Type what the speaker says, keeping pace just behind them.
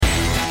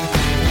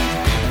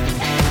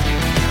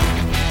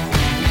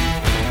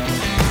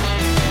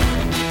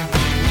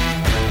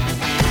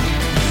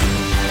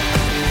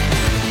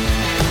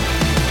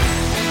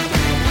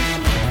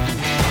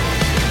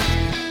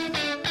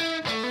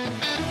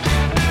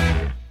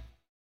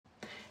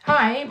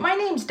Hi, my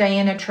name's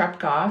Diana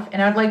Trepkoff,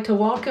 and I'd like to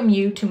welcome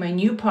you to my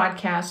new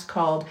podcast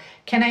called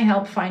Can I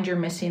Help Find Your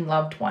Missing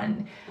Loved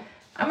One?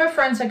 I'm a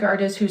forensic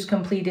artist who's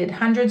completed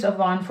hundreds of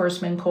law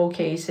enforcement cold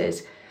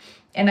cases,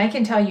 and I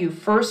can tell you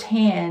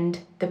firsthand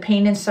the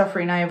pain and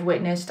suffering I have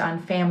witnessed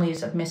on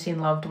families of missing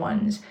loved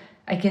ones.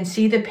 I can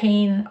see the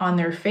pain on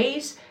their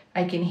face,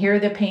 I can hear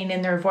the pain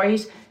in their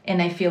voice,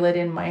 and I feel it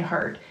in my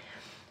heart.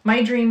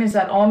 My dream is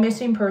that all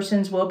missing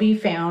persons will be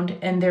found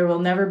and there will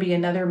never be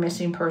another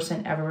missing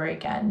person ever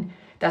again.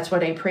 That's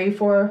what I pray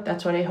for,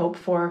 that's what I hope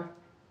for,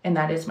 and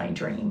that is my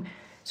dream.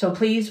 So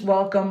please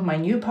welcome my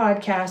new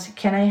podcast,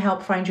 Can I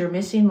Help Find Your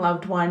Missing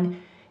Loved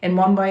One? And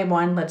one by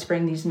one, let's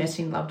bring these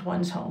missing loved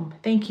ones home.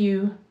 Thank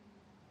you.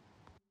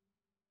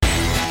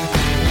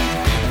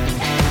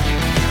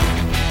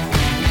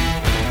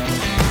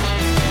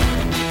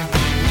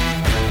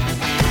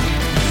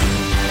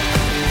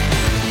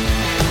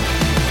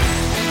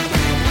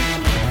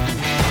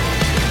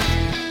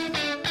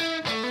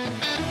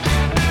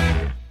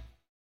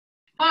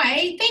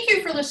 Hi, thank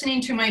you for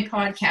listening to my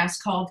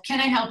podcast called Can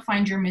I Help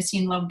Find Your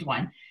Missing Loved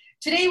One?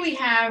 Today we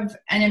have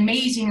an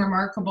amazing,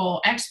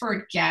 remarkable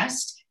expert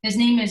guest. His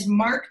name is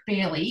Mark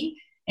Bailey,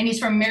 and he's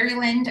from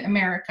Maryland,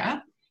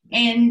 America.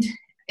 And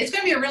it's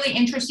going to be a really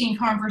interesting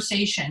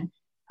conversation.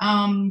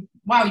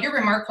 Wow, you're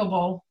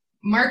remarkable.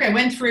 Mark, I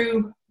went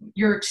through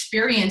your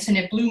experience and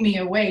it blew me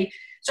away.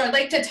 So I'd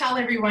like to tell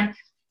everyone,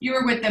 you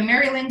were with the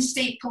Maryland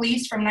State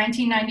Police from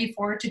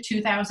 1994 to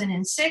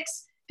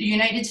 2006. The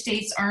United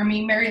States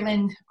Army,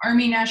 Maryland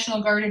Army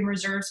National Guard and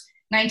Reserves,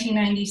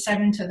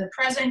 1997 to the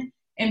present,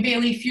 and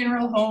Bailey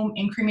Funeral Home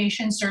and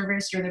Cremation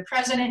Service, you're the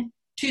president,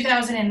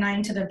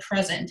 2009 to the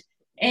present.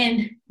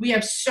 And we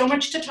have so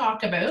much to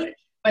talk about,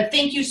 but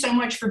thank you so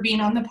much for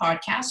being on the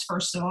podcast,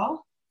 first of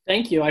all.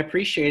 Thank you. I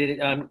appreciate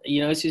it.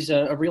 This is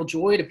a real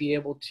joy to be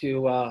able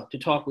to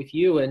talk with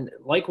you. And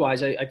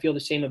likewise, I feel the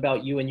same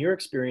about you and your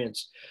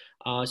experience.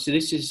 So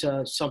this is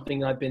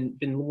something I've been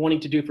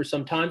wanting to do for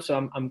some time.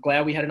 So I'm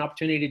glad we had an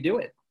opportunity to do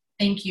it.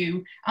 Thank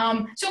you.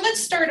 So let's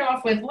start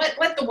off with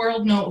let the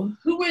world know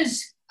who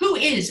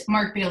is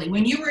Mark Bailey.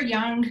 When you were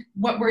young,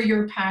 what were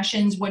your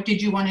passions? What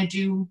did you want to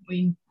do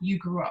when you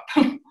grew up?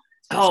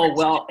 Oh,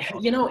 well,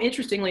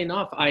 interestingly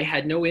enough, I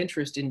had no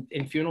interest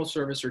in funeral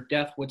service or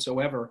death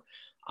whatsoever.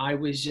 I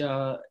was,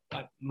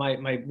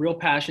 my real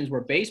passions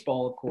were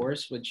baseball, of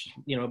course, which,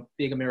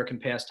 big American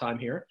pastime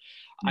here.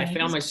 Nice. I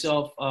found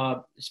myself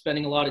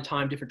spending a lot of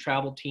time, different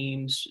travel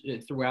teams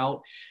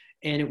throughout.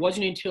 And it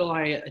wasn't until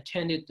I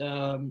attended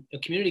a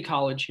community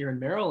college here in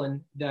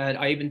Maryland that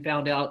I even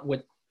found out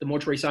what the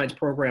mortuary science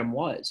program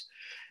was.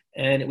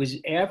 And it was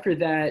after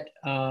that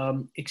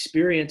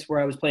experience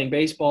where I was playing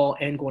baseball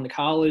and going to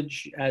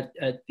college at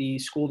the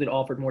school that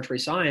offered mortuary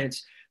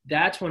science,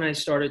 that's when I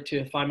started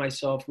to find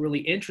myself really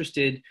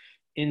interested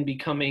in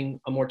becoming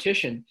a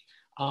mortician.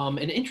 And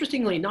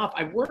interestingly enough,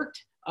 I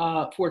worked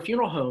for a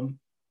funeral home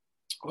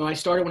when I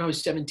started when I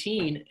was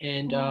 17.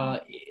 And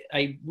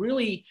I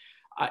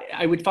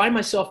would find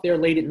myself there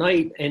late at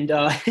night. And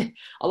a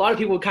lot of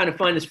people would kind of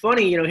find this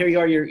funny, here you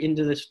are, you're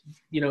into this,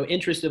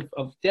 interest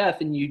of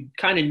death, and you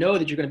kind of know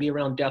that you're going to be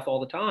around death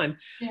all the time.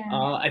 Yeah.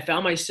 I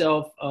found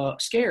myself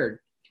scared.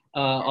 A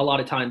lot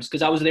of times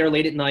because I was there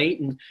late at night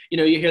and,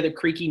 you hear the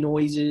creaky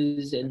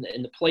noises and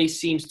the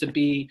place seems to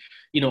be,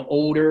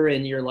 older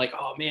and you're like,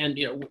 oh man,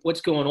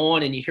 what's going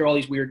on? And you hear all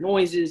these weird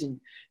noises. And,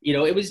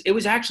 it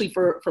was actually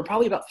for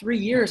probably about 3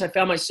 years, I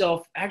found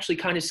myself actually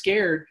kind of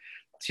scared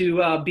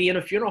to be in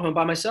a funeral home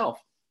by myself.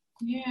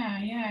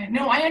 Yeah.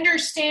 No, I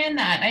understand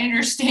that. I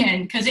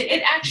understand because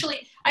it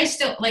actually, I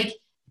still like,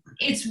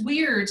 it's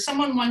weird.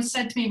 Someone once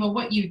said to me, well,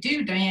 what you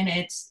do, Diana,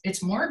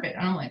 it's morbid.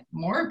 I'm like,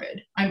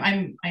 morbid?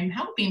 I'm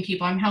helping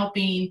people. I'm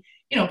helping,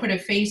 put a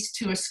face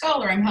to a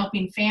skull, or I'm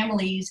helping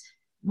families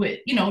with,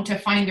 to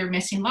find their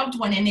missing loved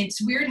one. And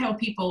it's weird how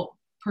people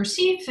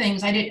perceive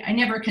things. I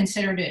never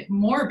considered it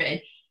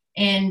morbid.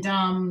 And,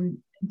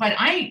 but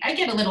I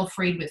get a little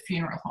afraid with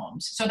funeral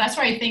homes. So that's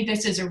why I think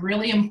this is a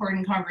really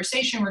important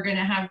conversation we're going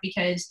to have,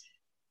 because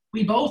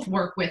we both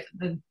work with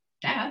the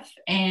death,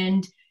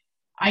 and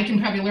I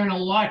can probably learn a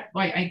lot.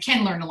 I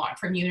can learn a lot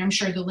from you, and I'm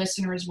sure the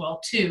listeners will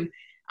too.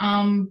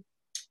 So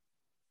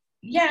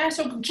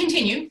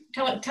continue.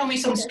 Tell me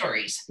some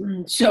stories.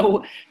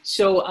 So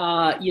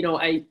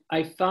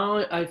I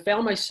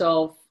found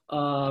myself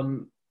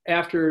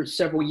after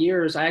several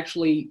years. I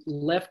actually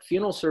left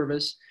funeral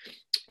service,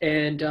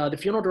 and the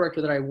funeral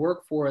director that I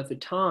worked for at the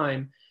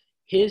time,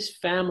 his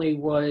family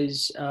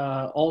was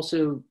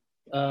also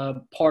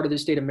part of the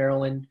state of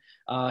Maryland.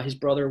 His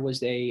brother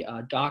was a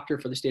doctor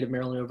for the state of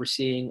Maryland,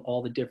 overseeing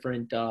all the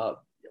different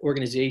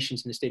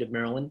organizations in the state of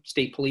Maryland.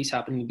 State police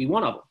happening to be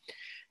one of them.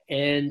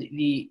 And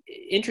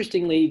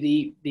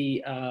interestingly,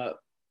 the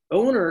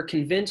owner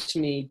convinced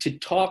me to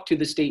talk to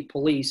the state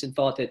police, and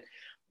thought that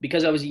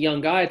because I was a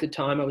young guy at the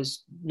time, I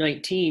was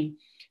 19,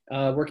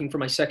 working for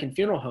my second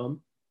funeral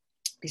home.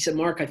 He said,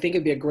 Mark, I think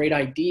it'd be a great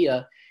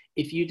idea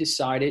if you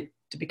decided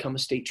to become a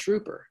state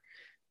trooper.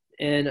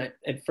 And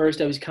at first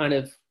I was kind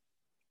of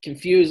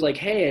confused, like,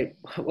 hey,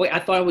 I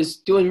thought I was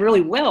doing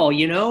really well, and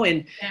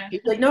Yeah.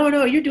 he's like,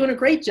 no, you're doing a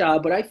great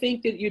job, but I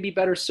think that you'd be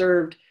better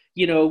served,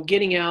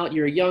 getting out.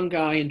 You're a young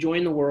guy,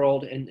 enjoying the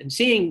world and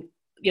seeing,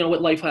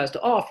 what life has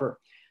to offer.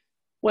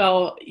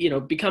 Well,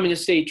 becoming a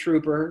state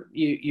trooper,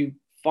 you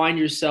find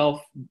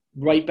yourself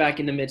right back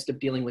in the midst of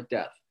dealing with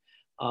death.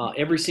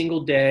 Every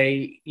single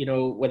day,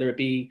 whether it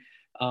be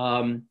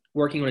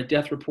working on a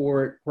death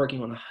report,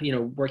 working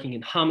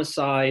in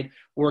homicide,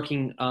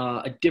 working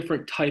a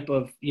different type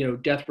of,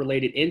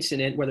 death-related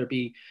incident, whether it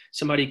be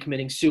somebody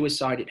committing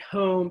suicide at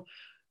home,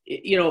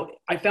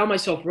 I found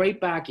myself right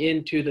back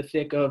into the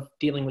thick of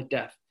dealing with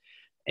death.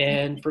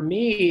 And for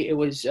me, it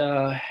was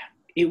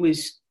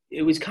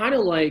kind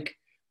of like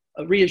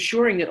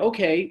reassuring that,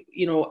 okay,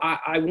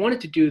 I wanted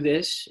to do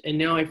this, and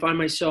now I find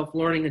myself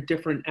learning a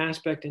different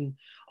aspect and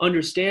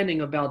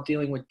understanding about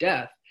dealing with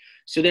death.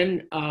 So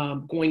then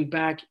going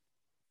back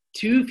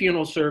to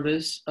funeral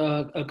service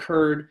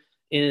occurred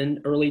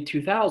in early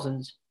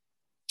 2000s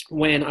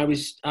when I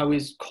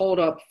was called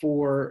up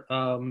for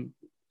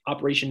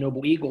Operation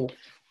Noble Eagle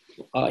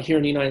here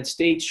in the United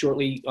States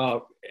shortly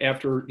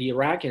after the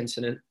Iraq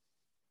incident.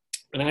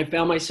 And I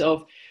found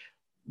myself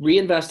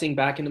reinvesting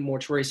back into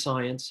mortuary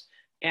science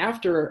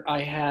after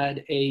I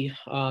had a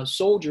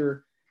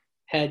soldier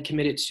had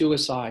committed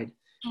suicide.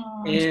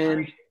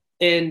 Oh,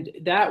 and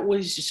that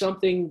was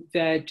something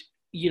that,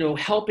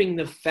 helping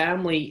the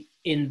family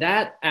in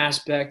that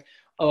aspect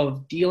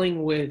of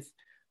dealing with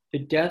the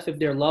death of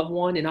their loved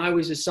one. And I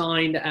was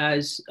assigned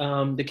as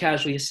the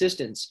casualty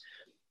assistance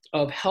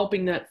of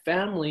helping that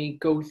family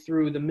go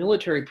through the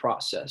military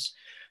process.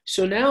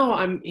 So now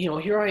I'm,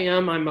 here I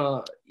am.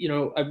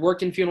 I've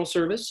worked in funeral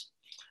service.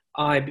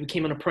 I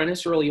became an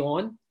apprentice early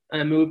on.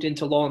 I moved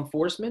into law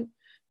enforcement,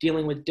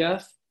 dealing with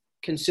death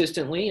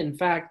consistently. In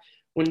fact,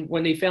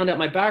 when they found out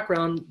my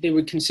background, the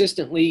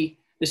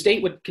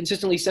state would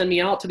consistently send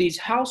me out to these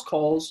house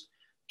calls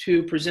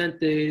to present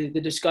the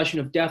discussion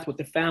of death with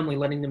the family,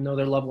 letting them know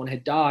their loved one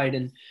had died.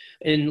 And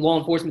in law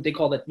enforcement, they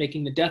call that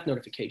making the death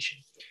notification.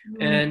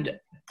 Mm-hmm. And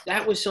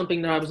that was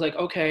something that I was like,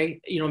 okay,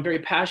 I'm very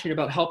passionate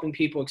about helping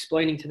people,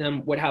 explaining to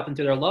them what happened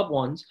to their loved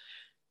ones.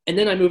 And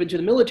then I move into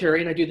the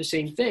military and I do the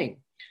same thing.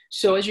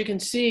 So as you can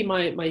see,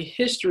 my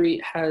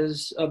history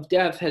of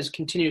death has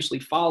continuously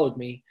followed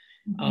me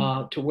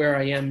to where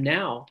I am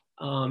now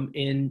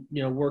in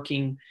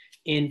working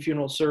in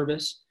funeral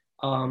service,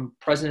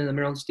 president of the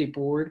Maryland State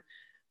Board,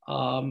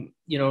 and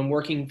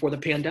working for the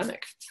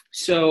pandemic.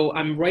 So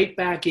I'm right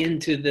back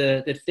into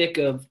the thick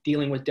of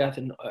dealing with death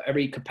in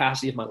every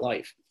capacity of my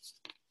life.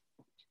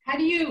 How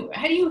do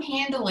you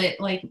handle it?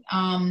 Like,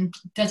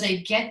 does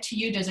it get to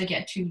you? Does it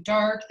get too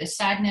dark? The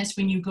sadness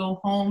when you go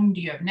home?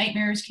 Do you have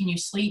nightmares? Can you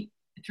sleep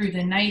through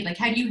the night? Like,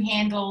 how do you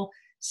handle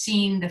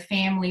seeing the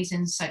families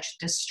in such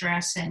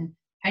distress, and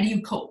how do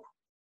you cope?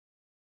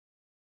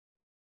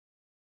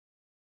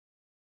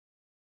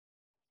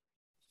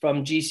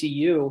 From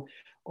GCU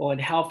on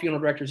how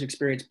funeral directors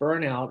experience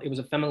burnout. It was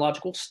a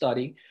phenomenological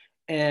study,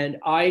 and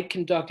I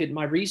conducted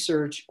my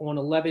research on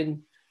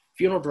 11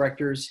 funeral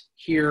directors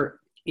here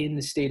in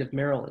the state of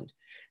Maryland.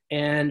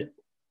 And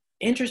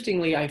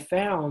interestingly, I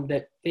found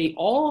that they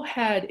all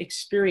had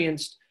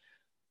experienced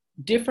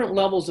different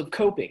levels of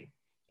coping.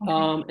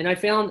 Okay. And I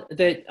found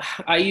that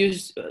I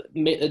used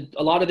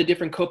a lot of the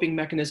different coping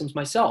mechanisms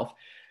myself.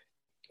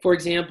 For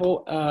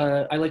example,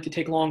 I like to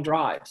take long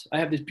drives. I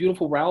have this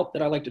beautiful route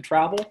that I like to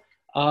travel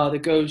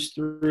that goes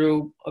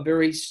through a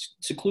very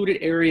secluded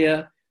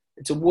area.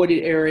 It's a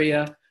wooded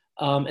area,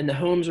 and the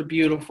homes are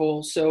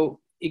beautiful. So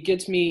it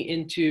gets me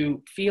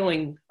into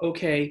feeling,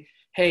 okay,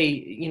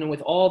 hey,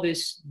 with all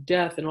this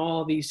death and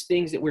all these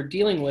things that we're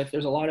dealing with,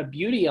 there's a lot of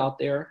beauty out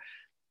there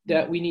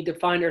that we need to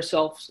find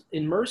ourselves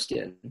immersed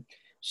in.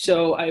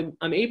 So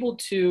I'm able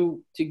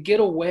to get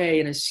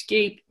away and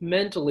escape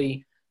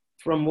mentally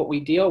from what we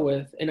deal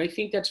with. And I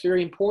think that's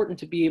very important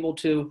to be able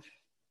to,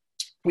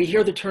 we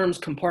hear the terms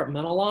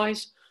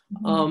compartmentalize.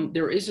 Mm-hmm.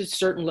 There is a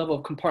certain level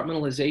of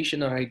compartmentalization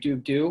that I do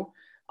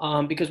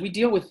because we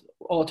deal with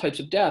all types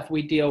of death.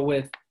 We deal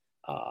with,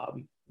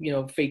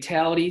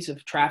 fatalities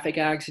of traffic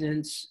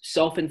accidents,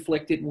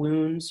 self-inflicted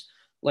wounds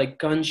like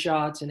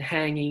gunshots and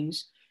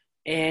hangings.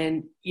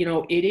 And,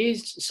 it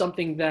is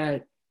something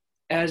that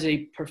as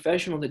a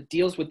professional that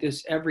deals with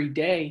this every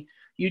day,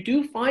 you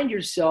do find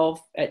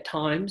yourself at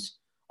times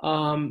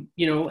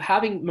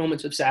having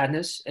moments of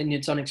sadness and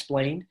it's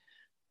unexplained,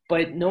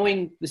 but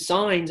knowing the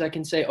signs, I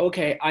can say,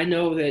 okay, I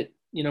know that,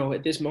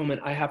 at this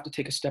moment I have to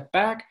take a step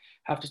back,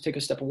 have to take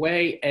a step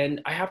away,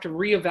 and I have to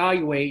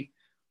reevaluate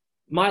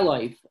my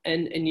life.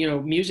 And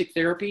music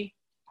therapy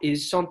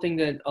is something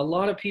that a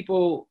lot of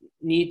people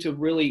need to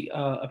really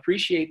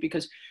appreciate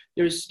because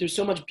there's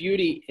so much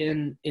beauty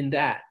in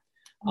that.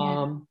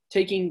 Yeah.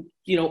 Taking,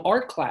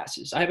 art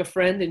classes. I have a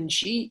friend and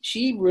she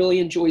really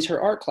enjoys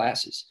her art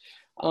classes.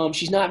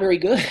 She's not very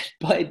good,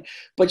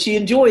 but she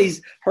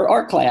enjoys her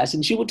art class,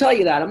 and she will tell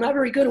you that. I'm not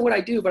very good at what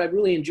I do, but I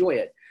really enjoy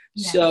it.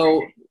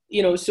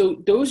 Yeah.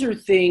 So those are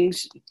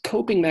things,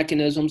 coping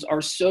mechanisms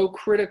are so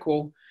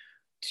critical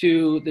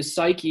to the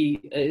psyche,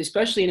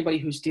 especially anybody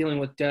who's dealing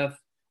with death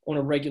on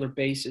a regular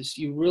basis.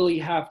 You really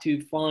have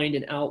to find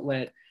an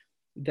outlet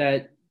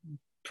that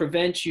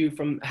prevents you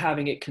from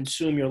having it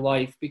consume your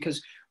life,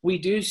 because we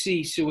do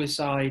see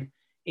suicide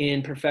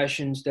in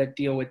professions that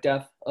deal with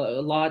death a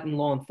lot in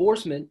law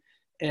enforcement.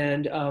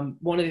 And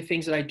one of the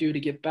things that I do to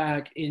get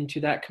back into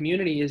that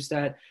community is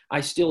that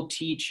I still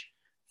teach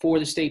for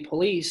the state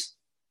police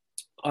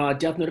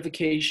death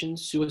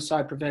notifications,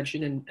 suicide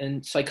prevention,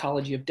 and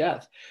psychology of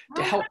death,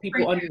 to help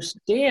people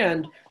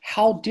understand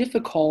how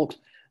difficult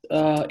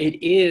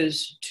it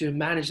is to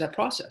manage that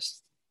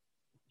process.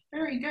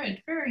 Very good,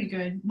 very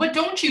good. What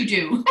don't you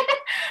do?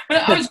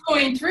 But I was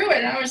going through it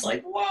and I was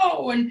like,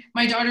 whoa. And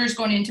my daughter's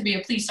going in to be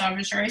a police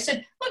officer. I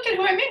said, look at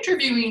who I'm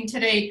interviewing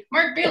today,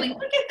 Mark Bailey.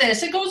 Look at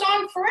this. It goes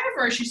on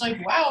forever. She's like,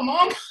 wow,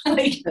 Mom.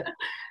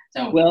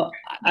 Well,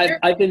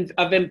 I've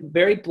been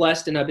very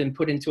blessed, and I've been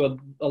put into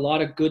a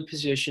lot of good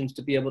positions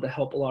to be able to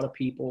help a lot of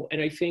people.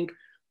 And I think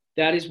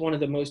that is one of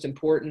the most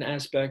important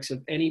aspects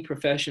of any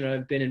profession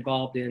I've been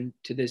involved in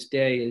to this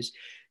day, is,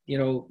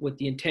 with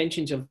the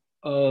intentions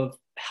of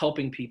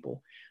helping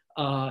people.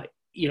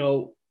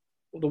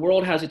 The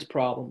world has its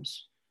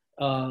problems.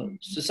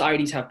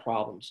 Societies have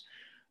problems.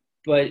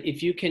 But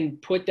if you can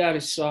put that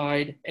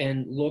aside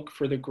and look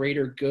for the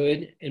greater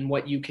good and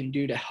what you can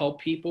do to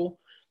help people,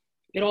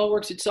 it all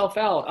works itself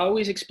out. I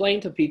always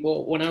explain to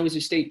people when I was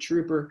a state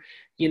trooper,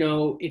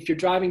 if you're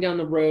driving down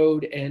the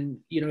road and,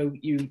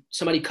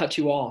 somebody cuts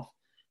you off,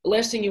 the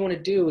last thing you want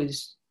to do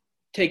is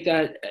take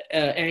that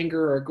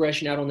anger or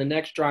aggression out on the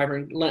next driver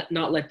and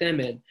not let them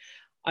in.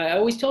 I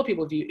always tell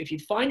people, if you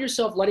find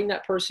yourself letting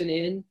that person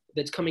in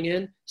that's coming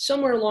in,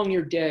 somewhere along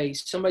your day,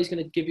 somebody's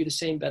going to give you the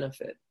same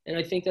benefit. And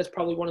I think that's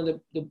probably one of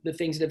the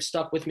things that have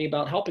stuck with me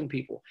about helping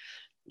people.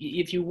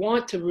 If you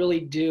want to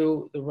really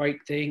do the right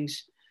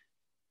things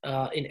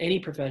in any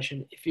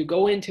profession, if you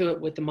go into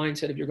it with the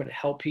mindset of you're going to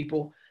help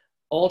people,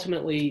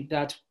 ultimately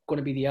that's going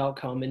to be the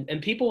outcome.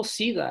 And people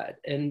see that.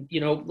 And,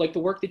 like the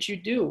work that you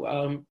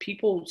do,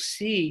 people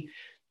see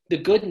the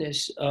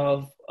goodness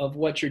of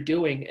what you're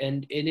doing.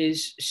 And it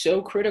is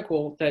so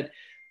critical that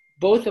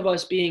both of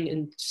us, being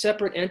in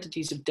separate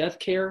entities of death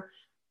care,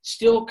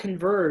 still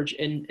converge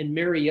and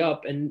marry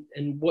up. And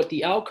what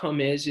the outcome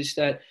is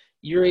that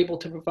you're able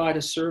to provide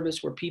a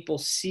service where people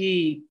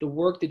see the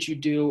work that you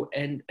do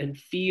and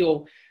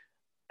feel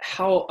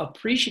how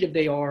appreciative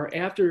they are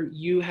after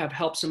you have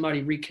helped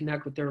somebody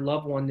reconnect with their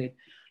loved one that,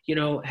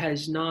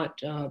 has not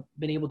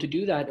been able to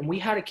do that. And we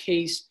had a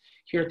case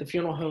here at the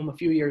funeral home a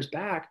few years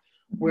back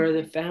where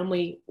the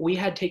family, we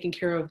had taken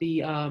care of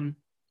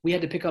we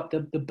had to pick up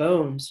the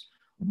bones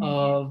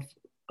of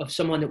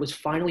someone that was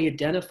finally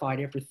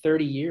identified after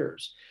 30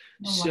 years.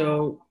 Oh, wow.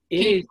 So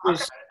Can you talk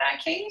about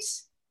that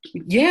case?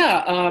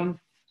 Yeah.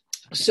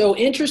 So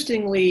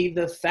interestingly,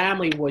 the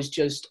family was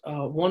just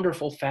a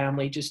wonderful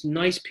family, just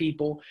nice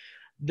people.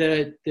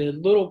 The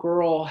little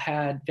girl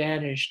had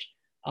vanished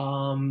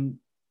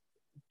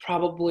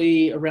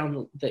probably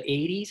around the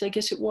 80s, I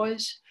guess it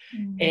was.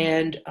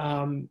 And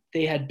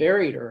they had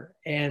buried her.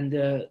 And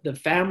the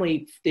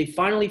family, they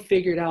finally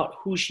figured out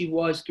who she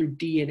was through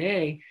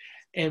DNA.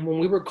 And when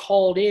we were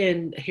called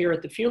in here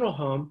at the funeral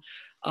home,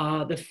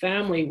 the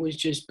family was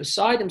just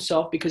beside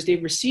themselves because they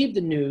received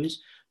the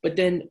news. But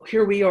then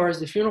here we are as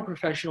the funeral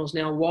professionals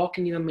now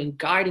walking them and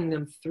guiding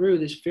them through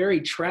this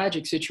very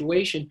tragic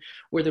situation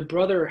where the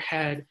brother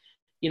had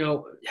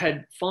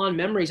fond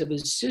memories of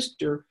his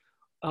sister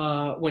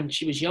when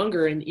she was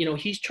younger. And,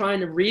 he's trying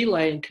to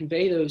relay and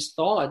convey those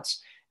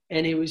thoughts.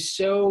 And he was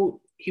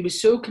so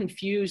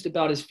confused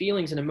about his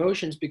feelings and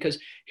emotions, because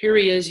here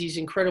he is, he's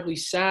incredibly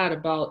sad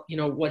about,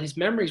 what his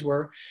memories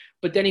were.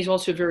 But then he's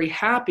also very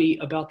happy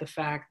about the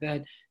fact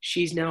that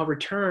she's now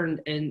returned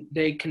and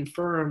they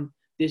confirmed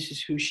this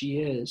is who she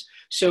is.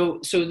 So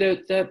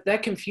that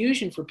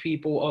confusion for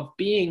people of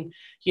being,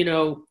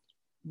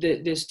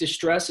 this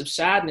distress of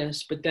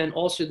sadness, but then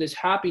also this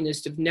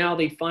happiness of now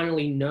they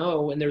finally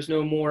know, and there's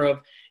no more of,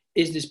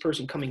 is this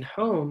person coming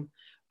home,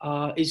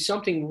 is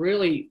something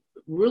really,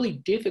 really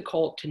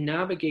difficult to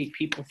navigate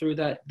people through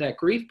that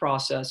grief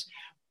process.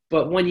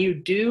 But when you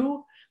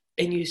do,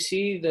 and you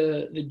see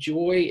the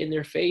joy in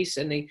their face,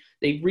 and they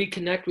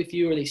reconnect with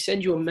you, or they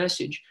send you a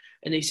message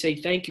and they say,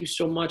 thank you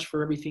so much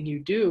for everything you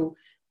do.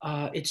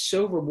 It's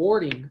so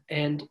rewarding.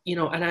 And,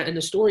 and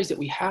the stories that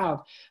we have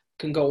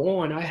can go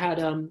on. I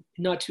had,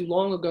 not too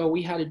long ago,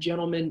 we had a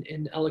gentleman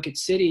in Ellicott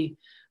City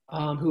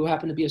who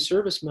happened to be a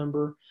service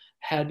member,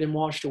 had been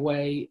washed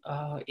away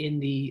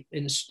in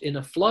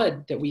a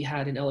flood that we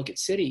had in Ellicott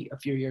City a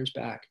few years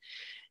back.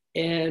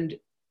 And,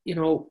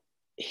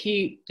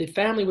 the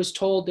family was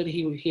told that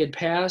he had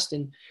passed,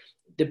 and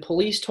the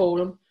police told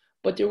him,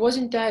 but there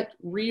wasn't that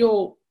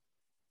real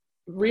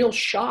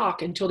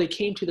shock until they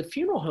came to the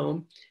funeral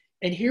home.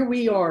 And here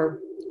we are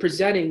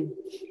presenting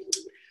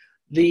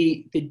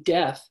the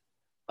death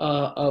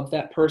of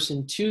that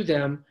person to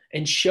them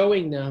and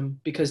showing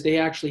them, because they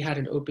actually had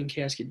an open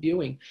casket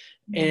viewing.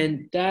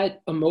 And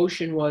that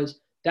emotion was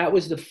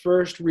the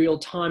first real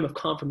time of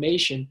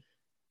confirmation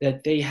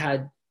that they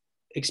had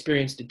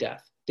experienced a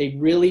death. They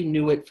really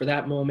knew it for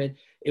that moment.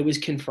 It was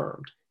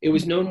confirmed. It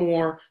was no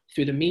more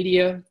through the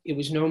media. It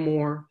was no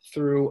more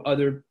through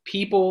other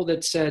people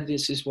that said,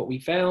 this is what we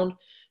found.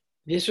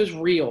 This was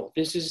real.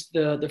 This is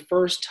the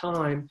first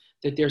time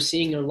that they're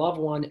seeing their loved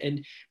one.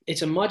 And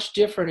it's a much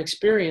different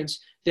experience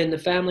than the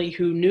family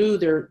who knew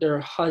their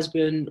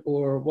husband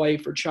or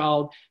wife or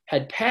child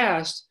had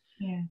passed.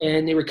 Yeah.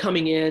 And they were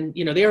coming in,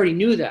 they already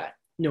knew that.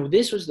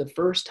 This was the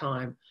first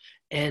time.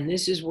 And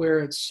this is where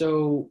it's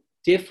so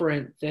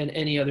different than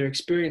any other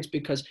experience,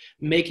 because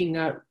making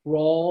that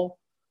raw,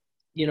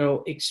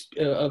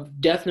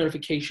 of death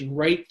notification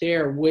right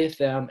there with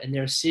them, and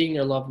they're seeing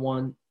their loved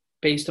one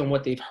based on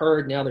what they've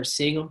heard. Now they're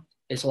seeing them.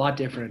 It's a lot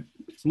different.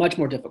 It's much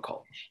more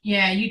difficult.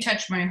 Yeah, you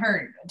touched my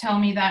heart. Tell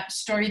me that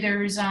story.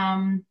 There's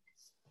I've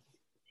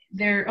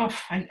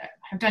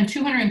done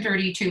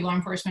 232 law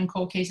enforcement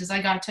cold cases.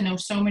 I got to know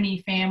so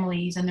many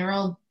families, and they're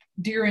all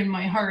dear in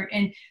my heart.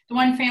 And the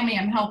one family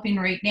I'm helping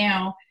right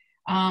now,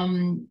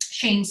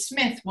 Shane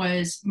Smith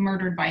was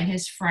murdered by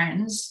his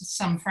friends,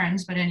 some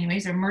friends, but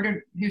anyways,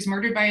 he was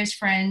murdered by his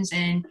friends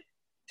and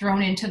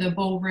thrown into the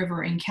Bow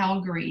River in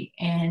Calgary,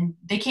 and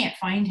they can't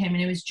find him.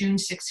 And it was June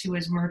 6th he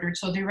was murdered.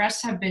 So the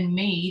arrests have been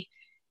made,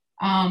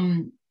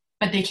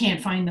 but they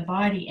can't find the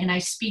body. And I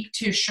speak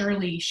to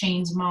Shirley,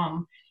 Shane's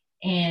mom,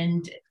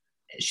 and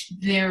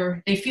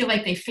they feel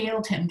like they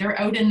failed him. They're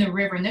out in the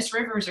river, and this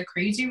river is a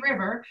crazy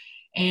river,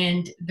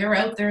 and they're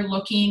out there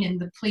looking, and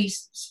the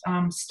police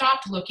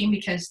stopped looking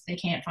because they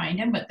can't find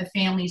him, but the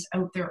family's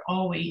out there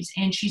always.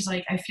 And she's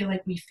like, I feel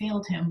like we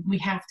failed him. We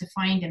have to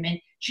find him. And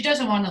she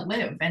doesn't want to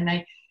live. And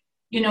I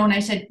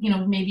said,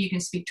 maybe you can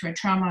speak to a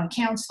trauma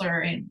counselor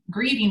and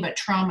grieving, but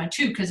trauma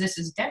too, because this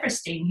is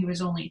devastating. He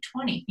was only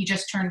 20. He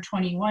just turned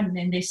 21,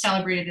 and they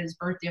celebrated his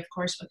birthday, of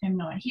course, with him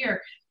not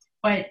here.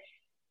 But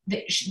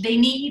they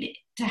need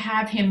to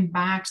have him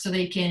back so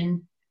they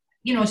can,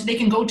 so they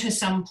can go to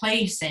some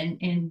place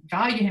and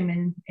value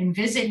him and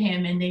visit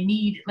him. And they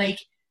need, like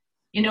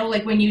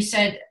when you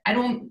said, I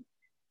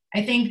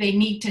think they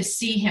need to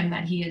see him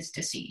that he is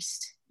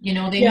deceased.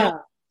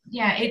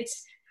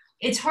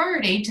 It's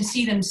hard, to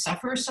see them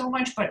suffer so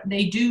much, but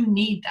they do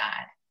need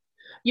that.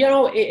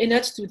 And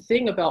that's the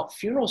thing about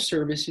funeral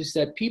service, is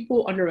that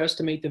people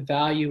underestimate the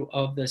value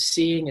of the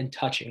seeing and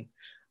touching.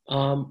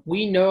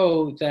 We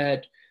know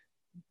that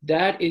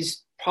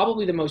is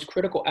probably the most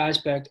critical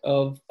aspect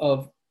of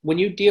when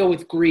you deal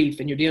with grief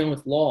and you're dealing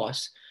with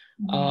loss.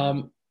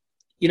 Mm-hmm.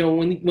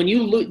 When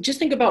you just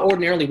think about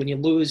ordinarily when you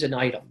lose an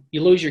item,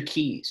 you lose your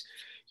keys.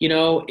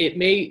 It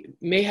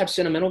may have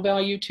sentimental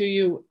value to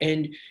you,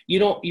 and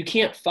you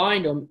can't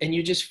find them, and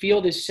you just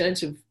feel this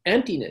sense of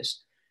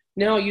emptiness.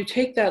 Now you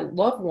take that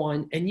loved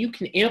one and you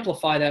can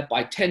amplify that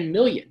by 10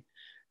 million,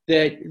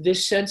 that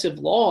this sense of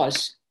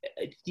loss,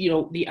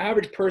 the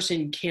average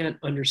person can't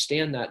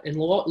understand that. And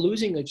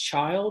losing a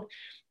child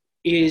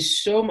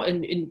is so much,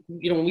 and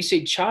when we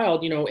say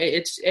child,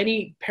 it's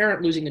any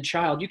parent losing a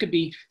child. You could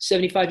be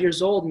 75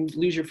 years old and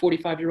lose your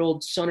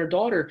 45-year-old son or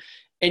daughter,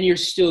 and you're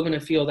still going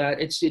to feel that.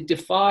 It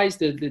defies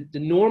the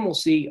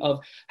normalcy of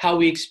how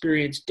we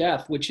experience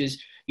death, which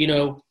is,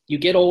 you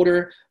get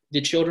older, the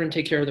children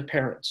take care of the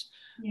parents.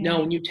 Yeah. Now,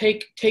 when you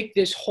take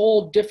this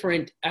whole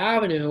different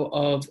avenue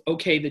of,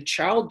 okay, the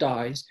child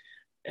dies,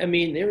 I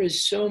mean, there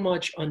is so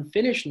much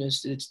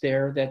unfinishedness that's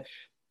there, that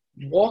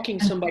walking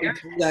somebody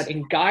through that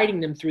and guiding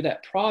them through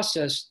that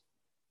process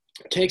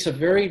takes a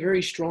very,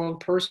 very strong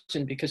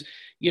person, because,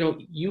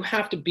 you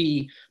have to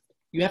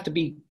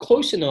be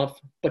close enough,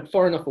 but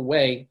far enough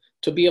away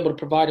to be able to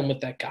provide them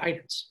with that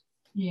guidance.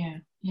 Yeah.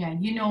 Yeah.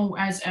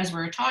 As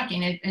we're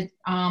talking,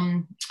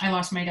 I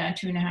lost my dad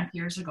 2.5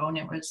 years ago, and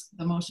it was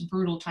the most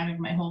brutal time of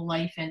my whole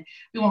life. And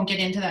we won't get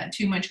into that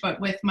too much,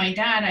 but with my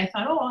dad, I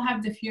thought, I'll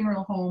have the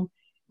funeral home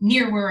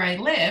near where I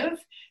live.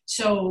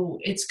 So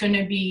it's going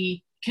to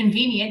be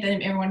convenient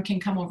that everyone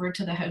can come over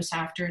to the house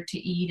after to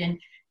eat.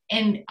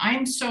 And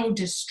I'm so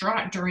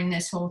distraught during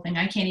this whole thing.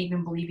 I can't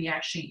even believe he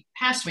actually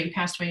passed away. He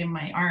passed away in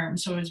my arm.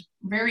 So it was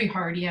very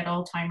hard. He had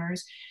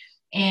Alzheimer's.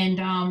 And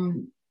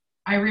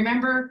I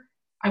remember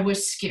I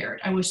was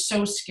scared. I was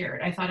so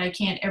scared. I thought, I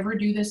can't ever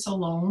do this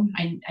alone.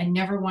 I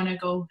never want to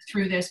go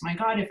through this. My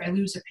God, if I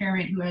lose a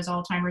parent who has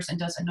Alzheimer's and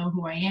doesn't know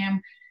who I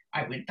am,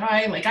 I would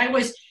die.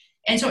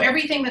 And so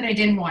everything that I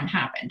didn't want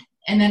happened.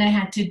 And then I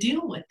had to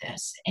deal with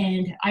this.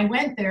 And I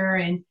went there,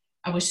 and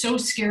I was so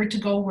scared to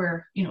go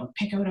where,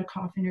 pick out a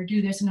coffin or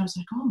do this. And I was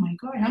like, oh my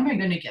God, how am I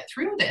going to get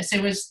through this?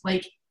 It was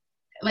like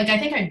I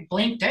think I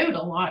blinked out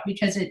a lot,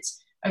 because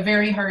it's a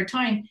very hard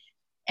time.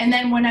 And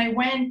then when I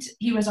went,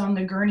 he was on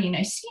the gurney, and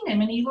I seen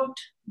him, and he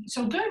looked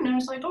so good. And I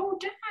was like, oh,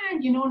 Dad,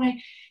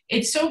 and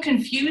it's so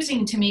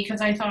confusing to me,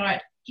 because I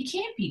thought, he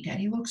can't be dead.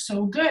 He looks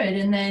so good.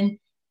 And then,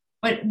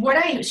 but what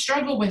I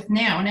struggle with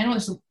now, and I know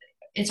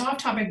it's off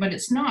topic, but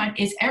it's not,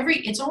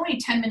 it's only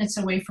 10 minutes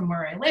away from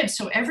where I live.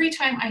 So every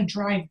time I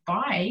drive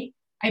by,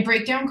 I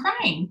break down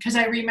crying, because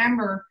I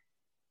remember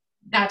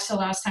that's the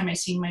last time I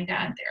seen my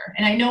dad there.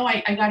 And I know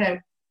I got to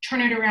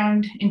turn it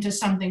around into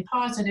something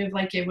positive.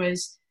 Like, it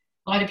was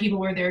A lot of people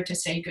were there to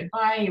say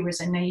goodbye. It was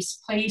a nice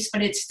place,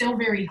 but it's still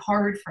very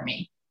hard for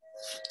me.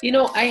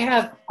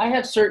 I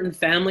have certain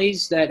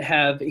families that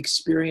have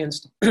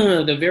experienced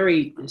the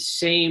very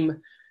same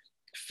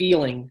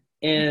feeling.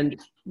 And,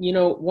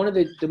 one of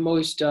the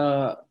most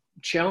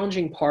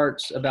challenging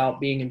parts about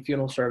being in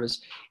funeral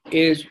service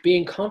is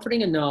being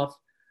comforting enough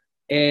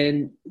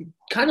and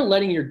kind of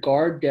letting your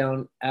guard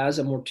down as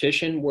a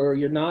mortician, where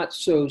you're not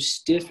so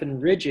stiff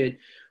and rigid,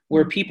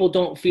 where people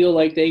don't feel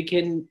like they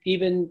can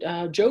even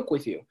joke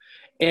with you.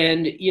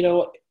 And,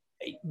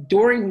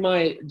 during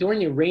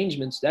the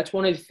arrangements, that's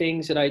one of the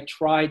things that I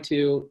try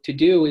to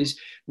do. Is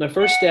my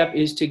first step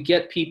is to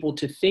get people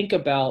to think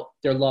about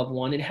their loved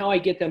one, and how I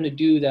get them to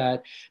do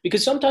that,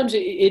 because sometimes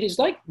it is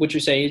like what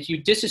you're saying, is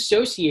you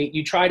disassociate,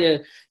 you try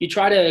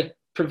to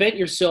prevent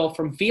yourself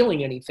from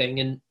feeling anything.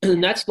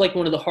 And that's like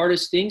one of the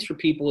hardest things for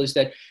people, is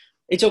that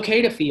it's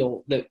okay to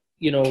feel that,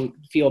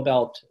 feel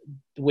about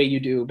the way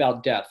you do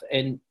about death,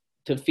 and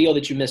to feel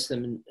that you miss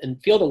them,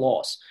 and feel the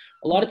loss.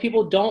 A lot of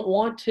people don't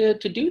want to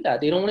do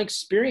that. They don't want to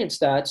experience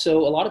that.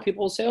 So a lot of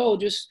people say, oh,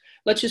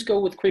 let's just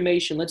go with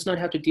cremation. Let's not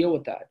have to deal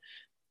with that.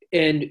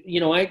 And,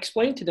 I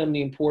explained to them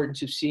the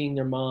importance of seeing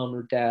their mom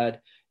or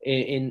dad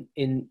in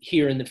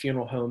here in the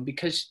funeral home,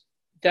 because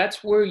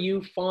that's where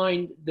you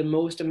find the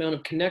most amount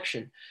of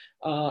connection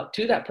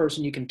to that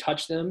person. You can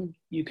touch them,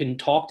 you can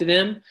talk to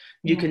them,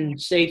 you can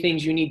say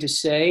things you need to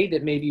say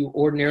that maybe you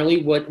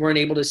ordinarily weren't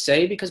able to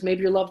say, because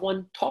maybe your loved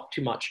one talked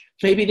too much.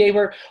 Maybe they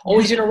were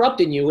always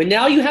interrupting you, and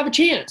now you have a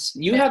chance.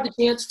 You have the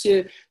chance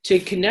to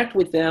connect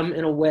with them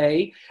in a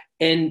way,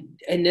 and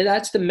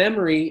that's the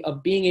memory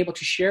of being able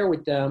to share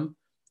with them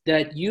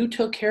that you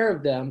took care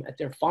of them at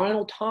their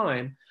final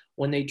time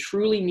when they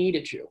truly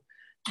needed you.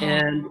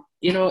 And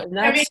and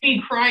that made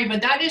me cry.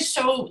 But that's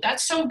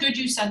so good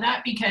you said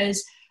that,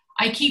 because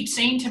I keep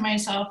saying to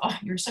myself, oh,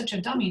 you're such a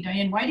dummy,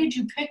 Diane. Why did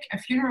you pick a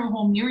funeral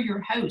home near your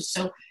house?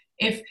 So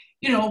if,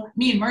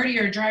 me and Marty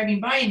are driving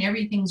by and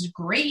everything's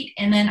great,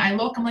 and then I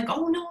look, I'm like,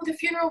 oh no, the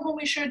funeral home,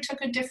 we should have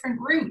took a different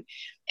route.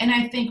 And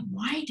I think,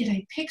 why did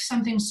I pick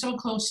something so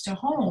close to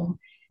home?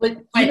 But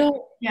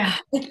yeah,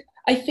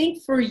 I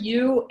think for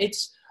you,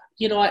 it's,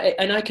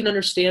 and I can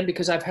understand,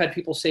 because I've had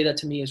people say that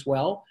to me as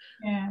well.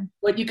 Yeah.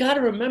 But you got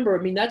to remember,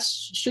 that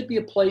should be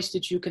a place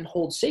that you can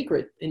hold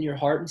sacred in your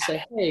heart and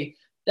say, hey,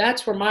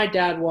 that's where my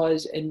dad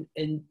was. And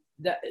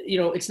that,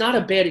 it's not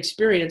a bad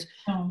experience.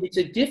 No. It's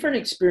a different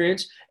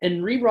experience,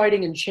 and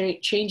rewriting and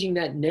changing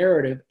that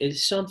narrative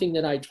is something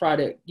that I try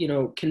to,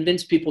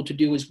 convince people to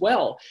do as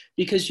well,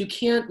 because you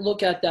can't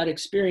look at that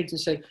experience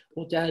and say,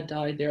 well, dad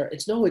died there.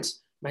 It's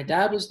my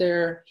dad was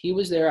there. He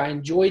was there. I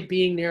enjoyed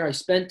being there. I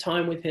spent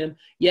time with him.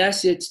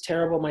 Yes, it's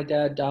terrible my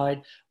dad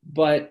died.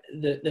 But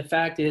the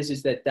fact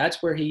is that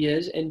that's where he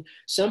is. And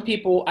some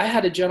people, I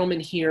had a gentleman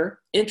here,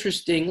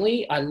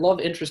 interestingly, I love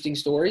interesting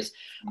stories.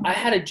 I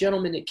had a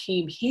gentleman that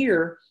came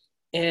here,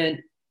 and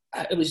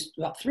it was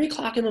about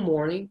 3:00 in the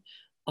morning.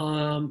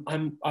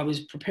 I was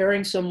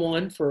preparing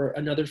someone for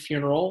another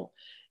funeral,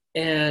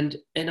 and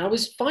I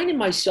was finding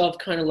myself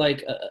kind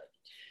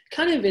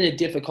of in a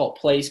difficult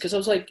place, because I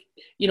was like,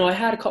 I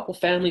had a couple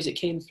families that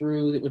came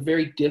through that were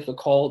very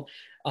difficult.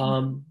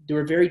 They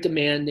were very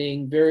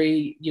demanding,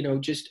 very,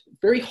 just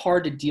very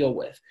hard to deal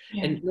with.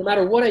 Yeah. And no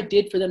matter what I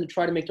did for them to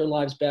try to make their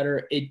lives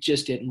better, it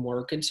just didn't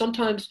work. And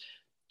sometimes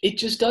it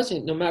just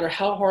doesn't. No matter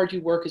how hard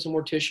you work as a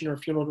mortician or a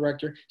funeral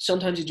director,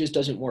 sometimes it just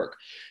doesn't work.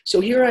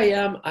 So here I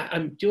am,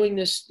 I'm doing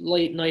this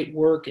late night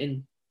work,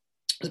 and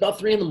it's about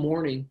 3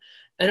 a.m.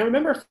 And I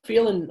remember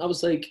feeling, I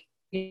was like,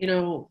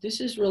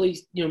 this is really,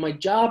 my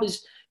job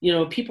is,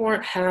 people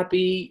aren't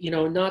happy,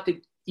 not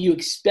that you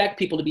expect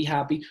people to be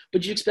happy,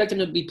 but you expect them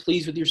to be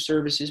pleased with your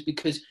services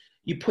because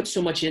you put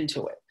so much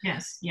into it.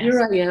 Yes.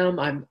 Here I am,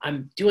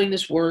 I'm doing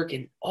this work,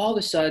 and all of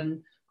a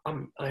sudden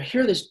I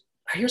hear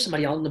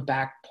somebody out in the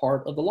back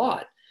part of the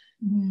lot.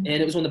 Mm-hmm.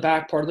 And it was on the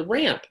back part of the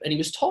ramp, and he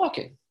was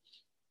talking.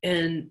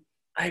 And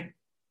I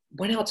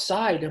went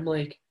outside, and I'm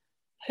like,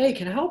 hey,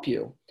 can I help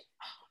you?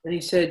 And he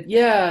said,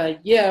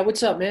 yeah,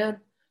 what's up, man?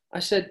 I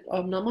said,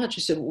 not much.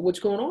 He said, well, what's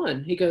going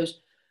on? He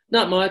goes,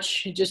 not much.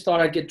 He just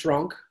thought I'd get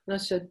drunk. And I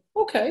said,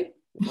 okay.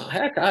 Well,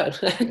 heck,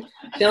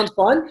 sounds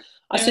fun.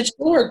 I said,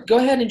 sure, go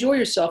ahead and enjoy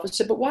yourself. I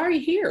said, but why are you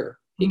here?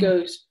 He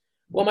goes,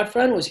 well, my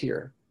friend was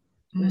here.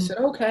 And I said,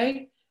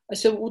 okay. I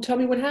said, well, tell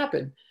me what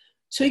happened.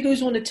 So he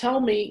goes on to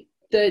tell me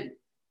that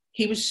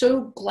he was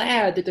so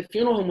glad that the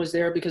funeral home was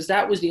there, because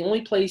that was the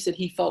only place that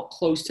he felt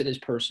close to this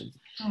person.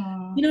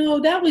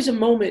 That was a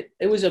moment.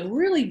 It was a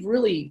really,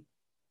 really,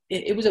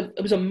 it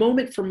was a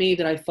moment for me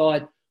that I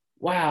thought,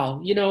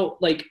 wow,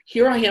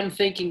 here I am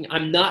thinking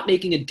I'm not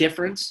making a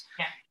difference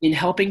in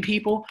helping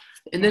people.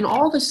 And then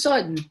all of a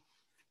sudden,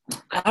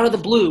 out of the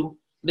blue,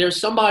 there's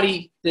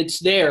somebody that's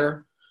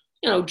there,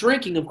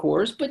 drinking, of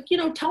course, but,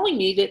 telling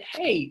me that,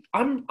 hey,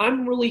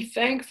 I'm really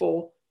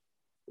thankful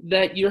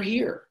that you're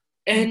here.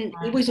 And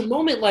it was a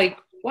moment like,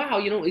 wow,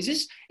 is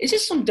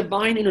this some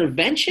divine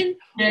intervention?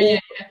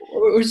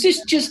 Or is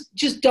this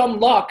just dumb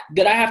luck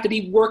that I have to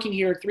be working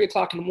here at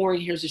 3:00 in the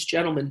morning? Here's this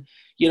gentleman,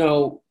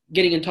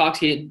 getting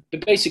intoxicated,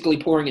 but basically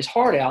pouring his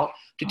heart out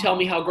to tell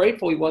me how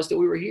grateful he was that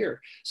we were here.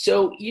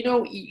 So,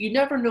 you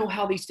never know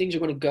how these things are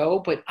going to go,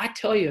 but I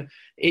tell you,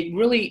 it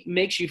really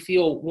makes you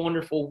feel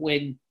wonderful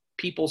when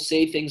people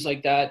say things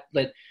like that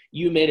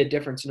you made a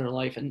difference in their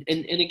life. And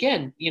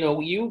again,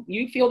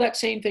 you feel that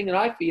same thing that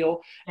I feel.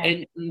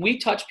 And we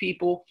touch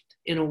people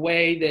in a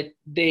way that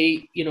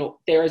they,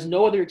 there is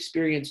no other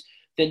experience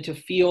than to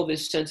feel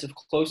this sense of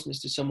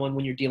closeness to someone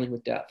when you're dealing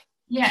with death.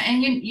 Yeah,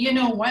 and you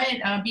know what?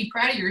 Be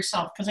proud of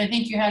yourself, because I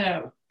think you had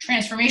a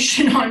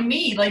transformation on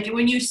me. Like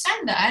when you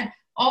said that,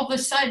 all of a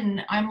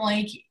sudden I'm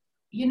like,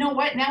 you know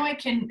what? Now I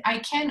can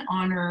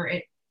honor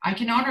it. I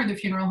can honor the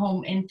funeral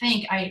home and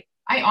think I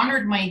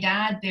honored my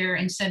dad there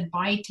and said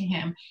bye to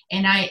him.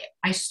 And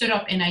I stood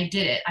up and I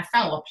did it. I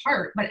fell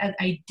apart, but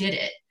I did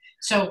it.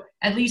 So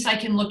at least I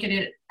can look at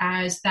it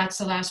as that's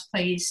the last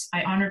place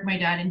I honored my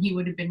dad, and he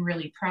would have been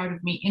really proud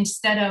of me,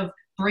 instead of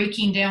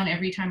breaking down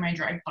every time I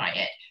drive by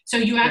it. So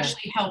you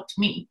actually helped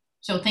me.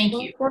 So thank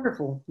you.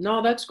 Wonderful.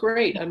 No, that's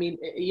great. I mean,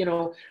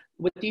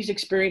 with these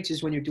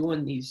experiences, when you're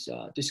doing these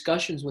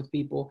discussions with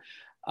people,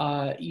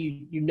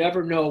 you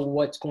never know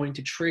what's going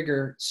to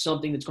trigger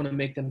something that's going to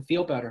make them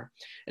feel better.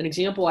 An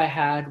example I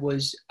had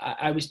was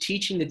I was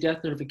teaching the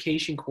death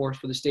notification course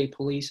for the state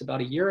police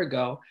about a year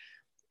ago,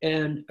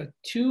 and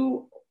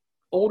two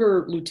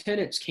older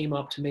lieutenants came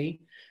up to me,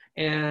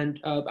 and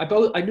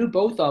I knew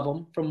both of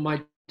them from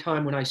my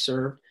time when I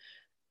served.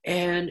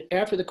 And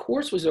after the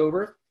course was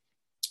over,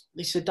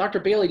 they said, "Dr.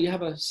 Bailey, do you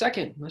have a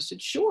second?" And I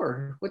said,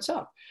 "Sure. What's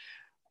up?"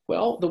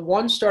 Well, the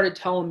one started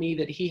telling me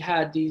that he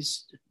had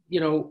these,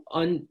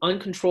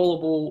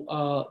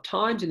 uncontrollable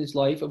times in his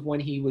life of when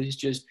he was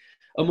just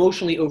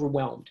emotionally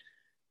overwhelmed.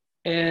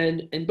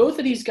 And both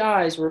of these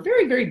guys were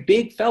very, very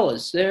big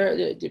fellas.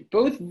 They're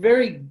both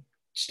very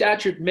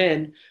statured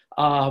men,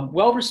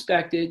 well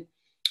respected,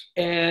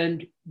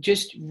 and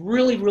just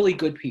really, really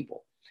good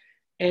people.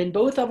 And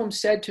both of them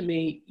said to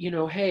me,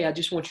 "Hey, I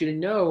just want you to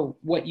know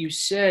what you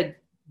said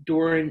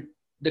during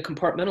the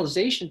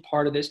compartmentalization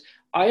part of this.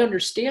 I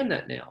understand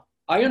that now.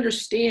 I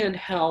understand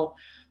how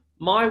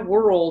my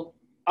world,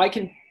 I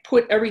can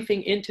put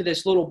everything into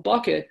this little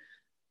bucket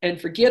and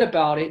forget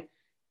about it.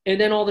 And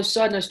then all of a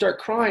sudden I start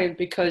crying,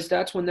 because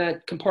that's when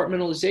that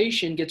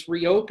compartmentalization gets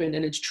reopened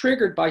and it's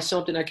triggered by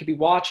something I could be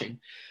watching."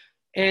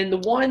 And the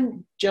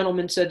one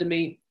gentleman said to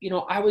me,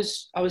 I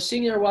was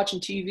sitting there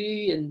watching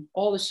TV, and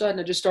all of a sudden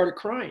I just started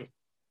crying.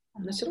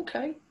 And I said,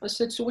 "Okay." I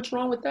said, "So what's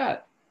wrong with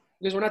that?"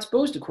 Because we're not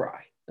supposed to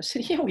cry. I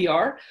said, "Yeah, we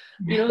are."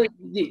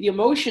 The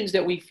emotions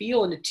that we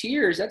feel and the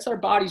tears, that's our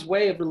body's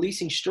way of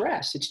releasing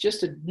stress. It's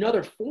just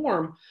another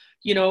form,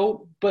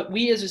 but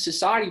we as a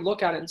society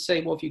look at it and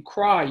say, well, if you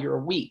cry, you're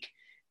weak.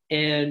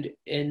 And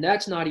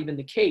that's not even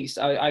the case.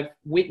 I've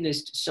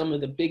witnessed some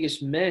of the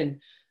biggest men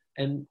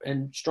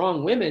and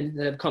strong women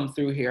that have come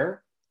through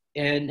here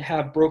and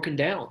have broken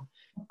down.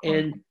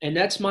 And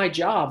that's my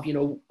job,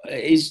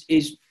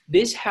 is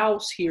this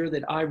house here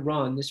that I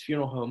run, this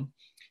funeral home,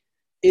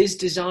 is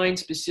designed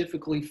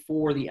specifically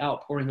for the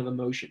outpouring of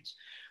emotions.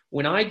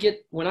 One of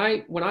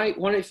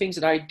the things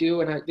that I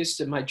do, and this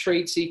is my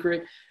trade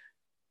secret,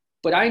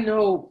 but I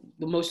know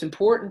the most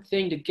important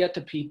thing to get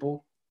to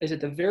people is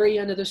at the very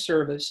end of the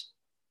service,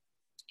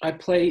 I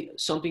play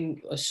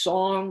a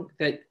song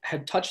that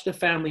had touched the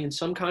family in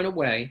some kind of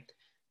way,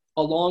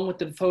 along with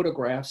the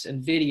photographs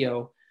and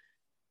video.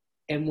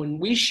 And when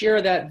we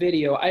share that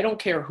video, I don't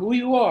care who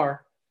you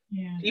are,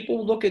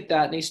 people look at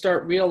that and they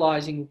start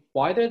realizing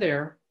why they're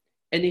there.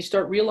 And they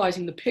start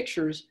realizing the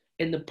pictures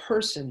and the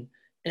person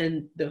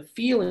and the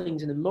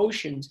feelings and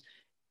emotions,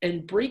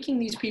 and breaking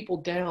these people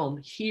down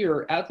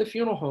here at the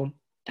funeral home.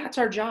 That's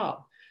our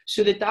job.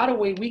 So that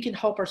way we can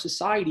help our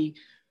society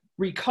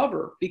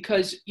recover,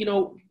 because,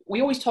 we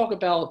always talk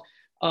about,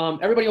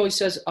 everybody always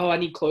says, "Oh, I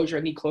need closure.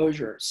 I need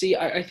closure." See,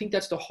 I think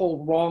that's the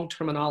whole wrong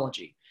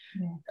terminology.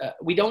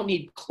 We don't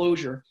need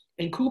closure.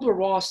 And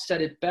Kubler-Ross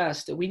said it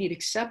best, that we need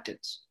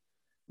acceptance.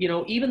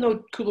 Even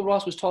though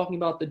Kubler-Ross was talking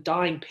about the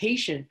dying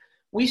patient,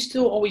 we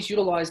still always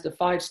utilize the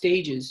 5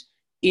 stages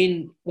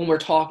when we're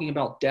talking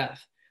about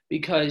death,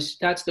 because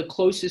that's the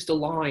closest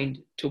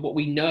aligned to what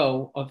we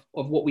know of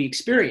what we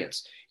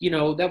experience.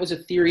 That was a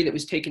theory that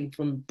was taken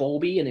from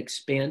Bowlby and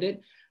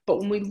expanded. But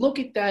when we look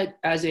at that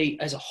as a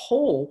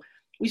whole,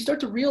 we start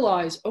to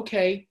realize,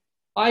 okay,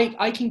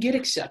 I can get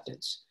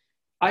acceptance.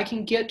 I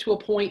can get to a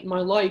point in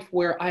my life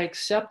where I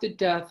accepted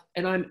death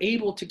and I'm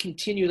able to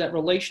continue that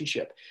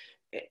relationship.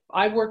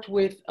 I worked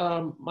with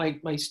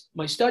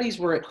my studies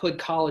were at Hood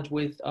College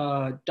with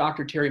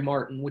Dr. Terry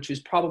Martin, which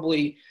is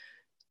probably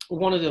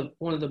one of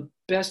the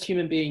best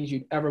human beings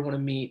you'd ever want to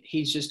meet.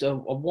 He's just a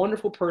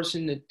wonderful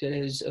person that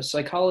is a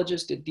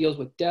psychologist that deals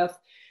with death.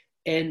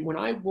 And when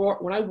I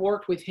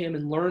worked with him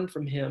and learned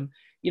from him,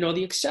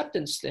 the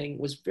acceptance thing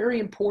was very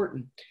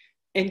important.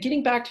 And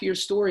getting back to your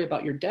story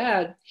about your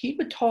dad, he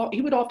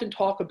would often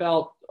talk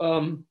about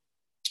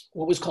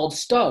what was called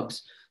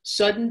STUGS,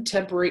 sudden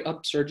temporary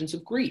upsurgence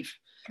of grief.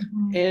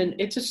 Mm-hmm. And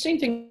it's the same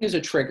thing as a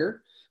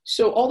trigger.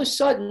 So all of a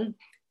sudden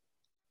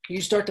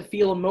you start to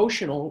feel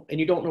emotional and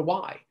you don't know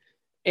why.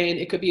 And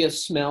it could be a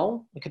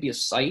smell, it could be a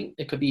sight,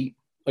 it could be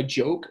a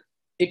joke,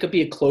 it could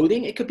be a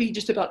clothing, it could be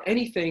just about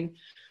anything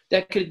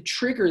that could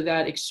trigger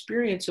that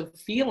experience of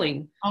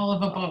feeling all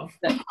of above.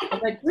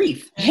 that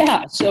grief.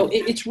 Yeah. So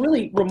it's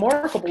really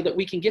remarkable that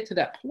we can get to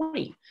that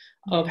point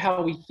of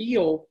how we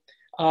feel.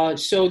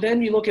 So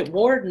then you look at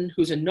Warden,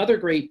 who's another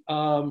great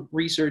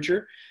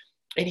researcher,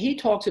 and he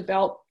talks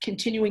about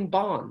continuing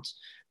bonds,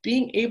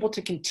 being able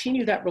to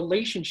continue that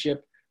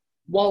relationship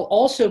while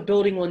also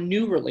building on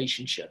new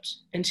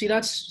relationships. And see,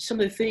 that's some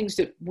of the things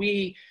that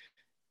when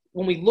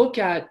we look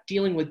at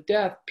dealing with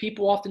death,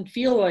 people often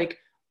feel like,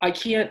 I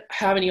can't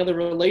have any other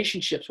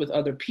relationships with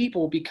other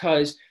people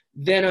because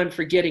then I'm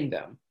forgetting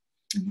them.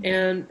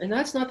 And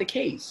that's not the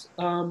case.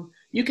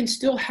 You can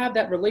still have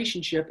that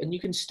relationship and you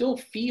can still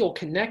feel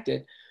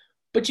connected,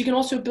 but you can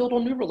also build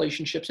on new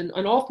relationships. And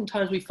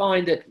oftentimes we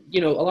find that, a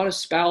lot of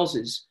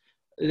spouses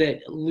that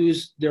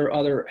lose their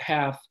other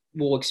half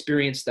will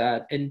experience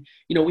that. And,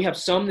 we have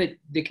some that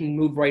can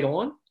move right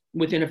on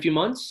within a few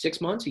months, 6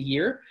 months, a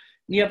year.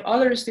 And you have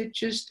others that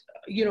just,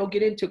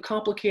 get into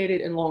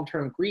complicated and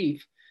long-term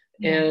grief.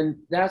 And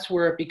that's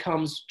where it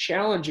becomes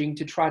challenging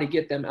to try to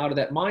get them out of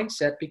that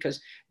mindset,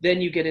 because then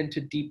you get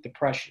into deep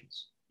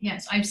depressions.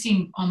 Yes, I've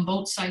seen on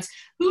both sides.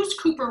 Who's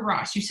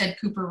Kubler-Ross? You said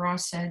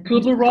Kubler-Ross said.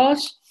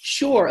 Kubler-Ross?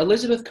 Sure.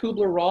 Elizabeth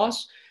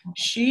Kubler-Ross.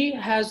 She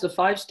has the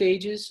 5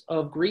 stages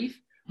of grief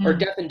or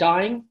death and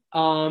dying.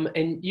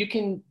 And you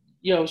can,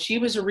 she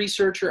was a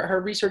researcher.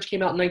 Her research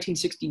came out in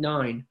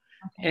 1969.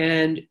 Okay.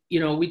 And,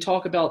 we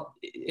talk about,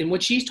 and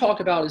what she's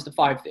talked about is the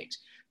 5 things: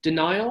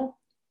 denial,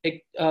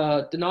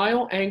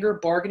 anger,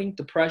 bargaining,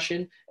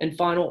 depression, and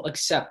final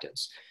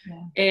acceptance.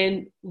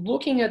 And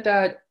looking at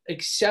that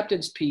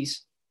acceptance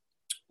piece,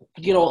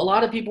 a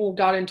lot of people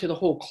got into the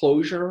whole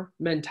closure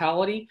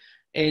mentality,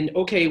 and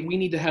okay,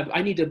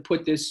 I need to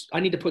put this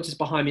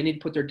behind me. I need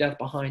to put their death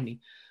behind me.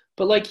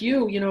 But like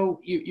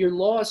your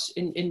loss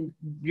in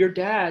your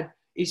dad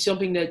is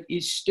something that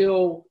is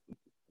still,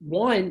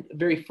 one,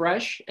 very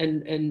fresh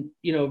and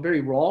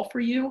very raw for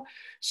you.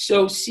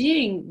 So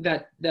seeing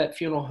that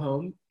funeral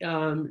home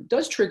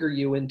does trigger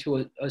you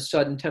into a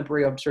sudden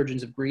temporary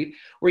upsurgence of grief,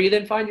 where you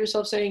then find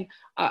yourself saying,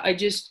 I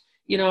just,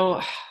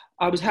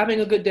 I was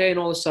having a good day and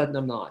all of a sudden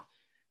I'm not.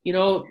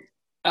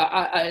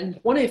 And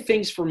one of the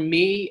things for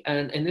me,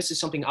 and this is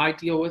something I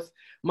deal with,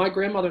 my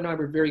grandmother and I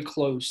were very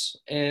close.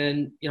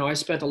 And, I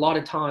spent a lot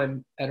of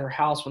time at her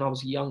house when I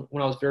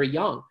was very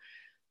young.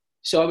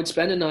 So I would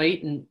spend a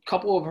night, and a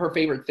couple of her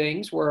favorite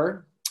things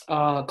were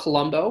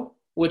Columbo,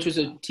 which was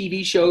a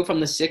TV show from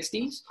the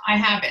 60s. I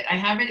have it,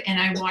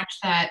 and I watch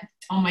that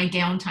on my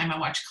downtime. I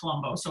watch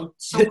Columbo, so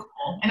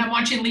cool. And I'm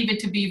watching Leave It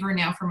to Beaver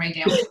now for my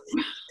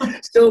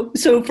downtime.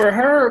 So for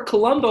her,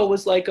 Columbo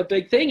was like a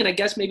big thing, and I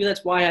guess maybe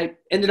that's why I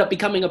ended up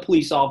becoming a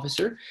police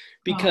officer,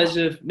 because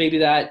of maybe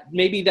that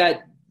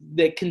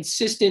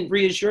consistent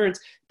reassurance,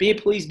 be a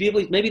police,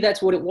 maybe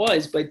that's what it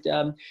was. But,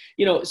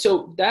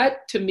 so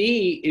that to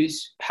me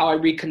is how I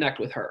reconnect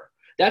with her.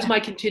 That's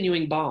my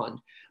continuing bond,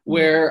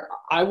 where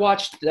I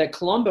watched that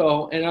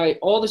Columbo and I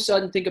all of a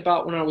sudden think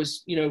about when I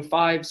was,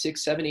 5,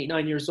 6, 7, 8,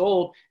 9 years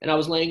old, and I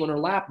was laying on her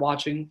lap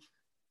watching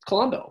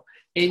Columbo.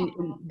 And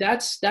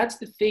that's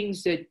the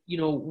things that,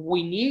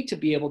 we need to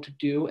be able to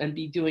do and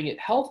be doing it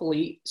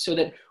healthily, so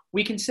that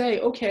we can say,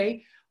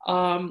 okay,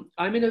 I'm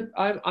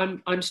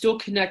still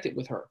connected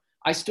with her.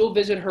 I still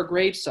visit her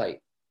gravesite,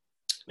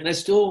 and I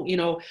still,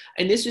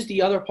 and this is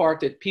the other part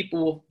that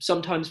people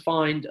sometimes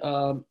find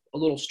a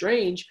little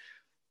strange,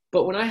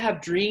 but when I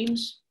have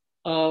dreams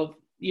of,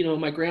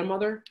 my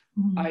grandmother,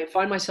 I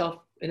find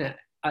myself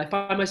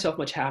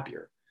much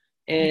happier.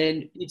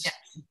 And it's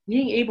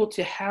being able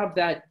to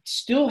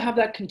still have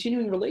that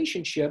continuing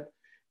relationship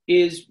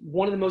is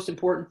one of the most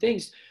important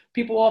things.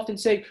 People often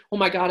say, oh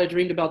my God, I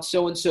dreamed about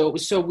so-and-so. It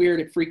was so weird.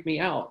 It freaked me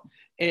out.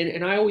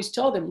 And I always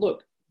tell them,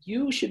 look,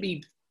 you should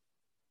be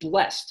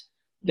blessed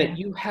that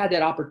you had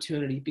that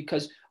opportunity,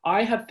 because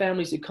I have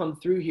families that come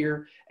through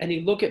here and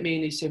they look at me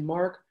and they say,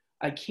 Mark,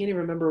 I can't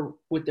even remember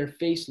what their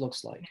face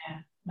looks like.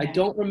 I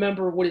don't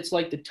remember what it's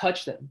like to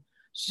touch them.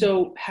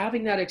 So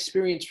having that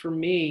experience for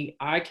me,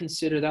 I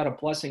consider that a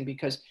blessing,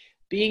 because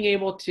being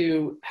able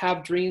to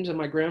have dreams of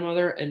my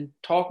grandmother and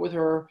talk with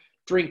her,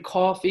 drink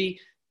coffee,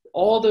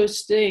 all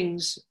those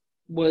things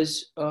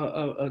was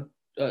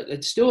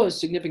it's still a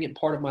significant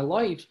part of my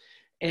life.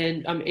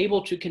 And I'm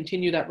able to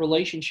continue that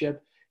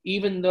relationship,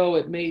 even though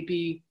it may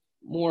be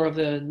more of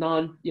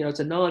it's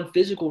a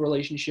non-physical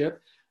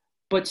relationship,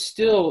 but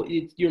still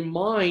your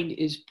mind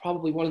is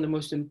probably one of the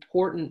most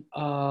important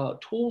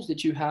tools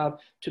that you have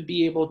to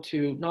be able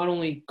to not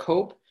only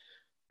cope,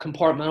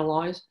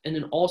 compartmentalize, and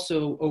then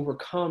also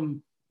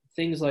overcome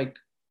things like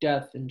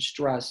death and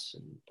stress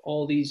and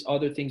all these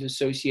other things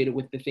associated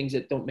with the things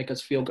that don't make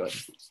us feel good.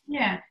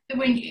 Yeah,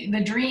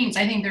 the dreams,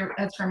 I think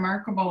that's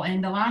remarkable.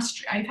 And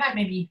I've had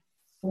maybe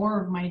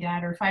 4 of my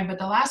dad, or 5, but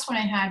the last one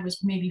I had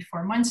was maybe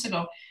 4 months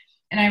ago.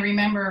 And I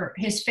remember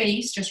his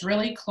face just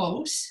really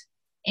close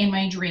in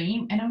my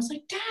dream. And I was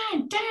like,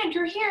 Dad,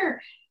 you're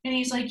here. And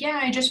he's like, yeah,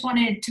 I just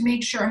wanted to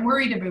make sure, I'm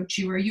worried about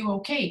you. Are you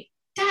okay?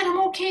 Dad,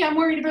 I'm okay. I'm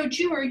worried about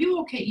you. Are you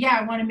okay? Yeah,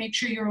 I want to make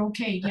sure you're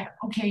okay. Yeah,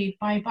 okay,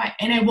 bye bye.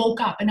 And I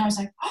woke up and I was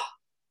like, oh,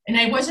 and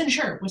I wasn't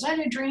sure. Was that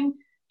a dream?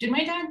 Did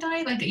my dad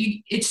die? Like,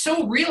 it's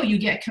so real, you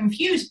get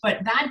confused.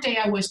 But that day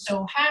I was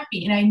so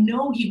happy. And I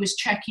know he was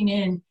checking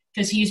in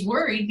because he's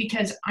worried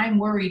because I'm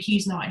worried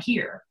he's not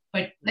here.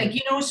 But, like, Right.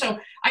 you know, so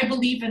I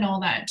believe in all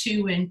that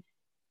too. And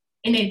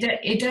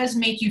it does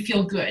make you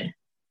feel good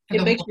for It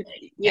the makes whole you,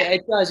 day. Yeah. yeah,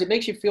 it does. It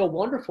makes you feel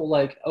wonderful.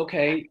 Like,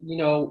 okay,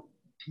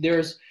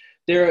 there's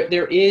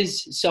there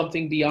is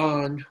something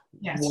beyond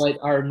Yes. what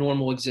our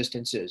normal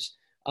existence is.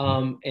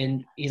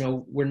 And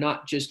we're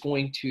not just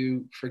going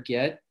to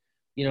forget,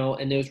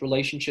 and those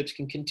relationships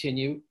can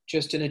continue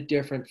just in a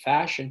different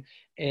fashion.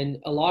 And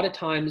a lot of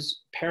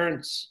times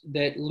parents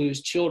that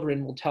lose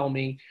children will tell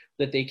me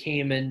that they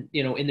came in,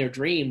 in their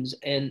dreams,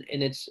 and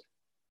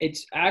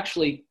it's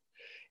actually,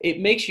 it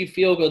makes you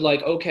feel good.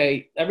 Like,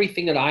 okay,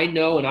 everything that I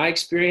know and I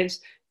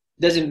experienced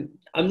doesn't,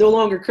 I'm no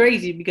longer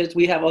crazy because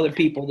we have other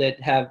people that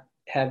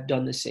have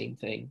done the same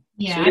thing.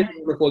 So it Yeah. is a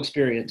wonderful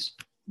experience.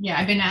 Yeah,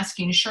 I've been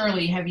asking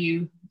Shirley, have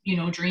you,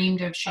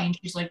 dreamed of Shane?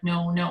 She's like,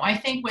 no, no. I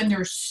think when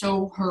they're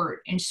so hurt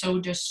and so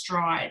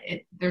distraught,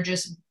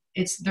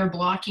 they're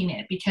blocking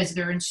it because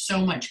they're in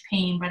so much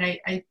pain. But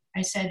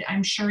I said,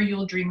 I'm sure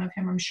you'll dream of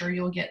him. I'm sure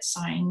you'll get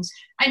signs.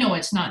 I know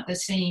it's not the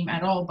same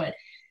at all, but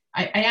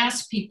I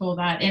asked people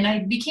that, and I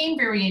became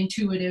very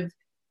intuitive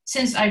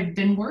since I've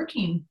been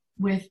working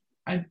with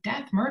a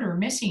death, murder,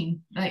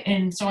 missing,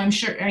 and so I'm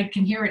sure I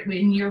can hear it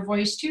in your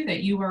voice too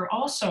that you are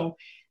also.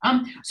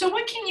 So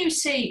what can you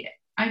say?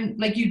 I'm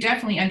like, you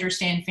definitely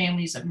understand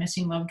families of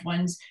missing loved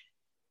ones.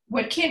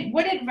 What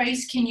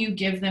advice can you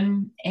give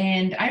them?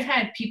 And I've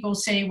had people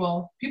say,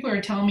 well, people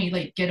are telling me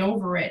like get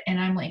over it, and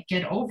I'm like,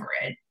 get over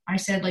it. I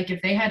said, like,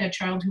 if they had a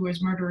child who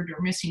was murdered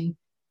or missing,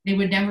 they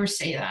would never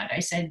say that. I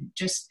said,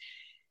 just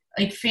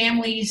like,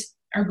 families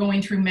are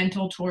going through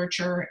mental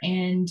torture,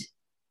 and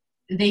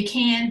they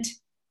can't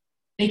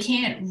they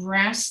can't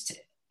rest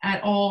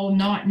at all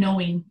not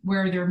knowing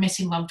where their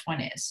missing loved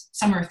one is.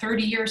 Some are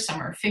 30 years, some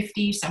are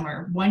 50, some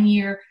are 1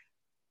 year.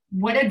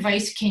 What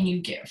advice can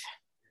you give?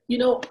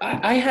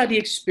 I had the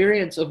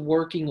experience of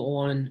working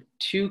on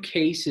two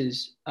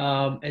cases,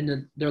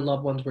 and their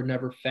loved ones were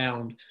never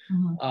found.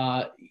 Mm-hmm.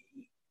 Uh,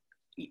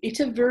 it's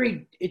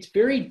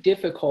very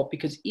difficult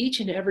because each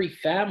and every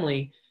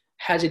family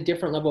has a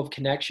different level of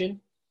connection,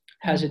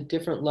 has a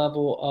different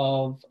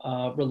level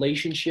of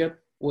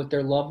relationship with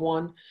their loved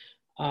one,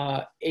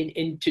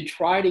 and to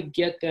try to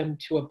get them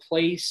to a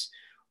place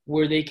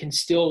where they can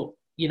still,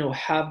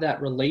 have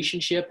that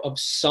relationship of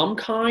some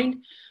kind.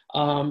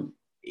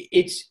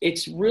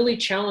 It's really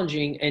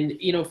challenging. And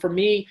for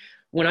me,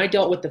 when I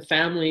dealt with the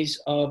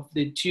families of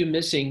the two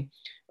missing,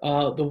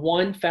 the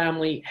one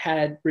family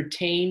had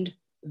retained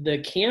the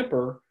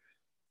camper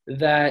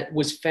that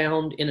was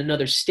found in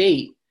another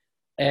state,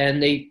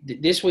 and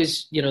this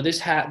was,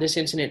 this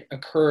incident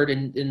occurred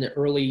in the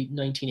early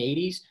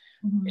 1980s.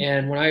 Mm-hmm.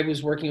 And when I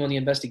was working on the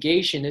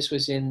investigation, this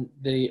was in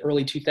the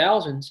early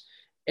 2000s,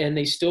 and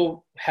they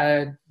still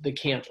had the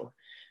camper,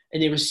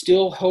 and they were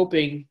still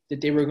hoping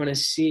that they were going to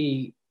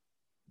see,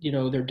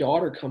 their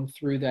daughter come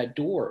through that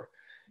door.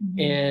 Mm-hmm.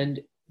 And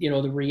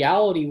the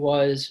reality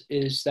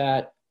is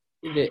that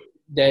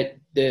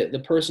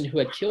the person who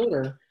had killed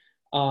her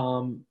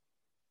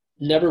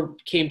never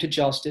came to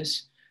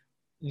justice.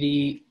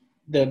 The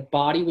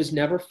body was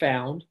never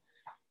found,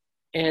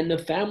 and the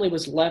family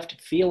was left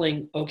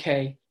feeling,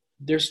 okay,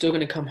 they're still going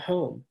to come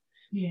home.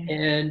 Yeah.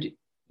 And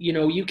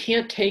you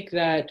can't take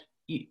that.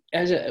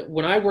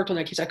 When I worked on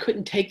that case, I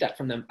couldn't take that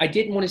from them. I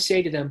didn't want to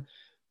say to them,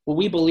 well,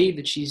 we believe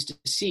that she's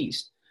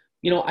deceased.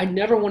 I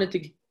never wanted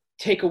to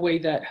take away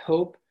that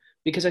hope,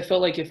 because I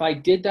felt like if I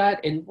did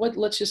that, and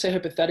let's just say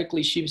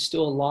hypothetically she was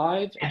still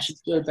alive and she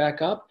stood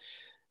back up,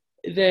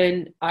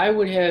 then I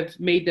would have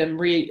made them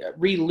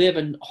relive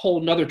a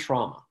whole nother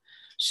trauma.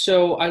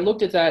 So I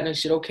looked at that and I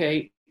said,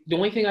 okay, the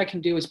only thing I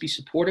can do is be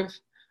supportive.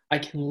 I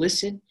can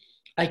listen,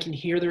 I can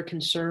hear their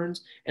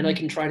concerns, and I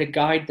can try to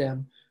guide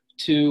them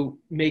to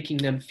making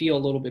them feel a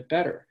little bit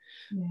better.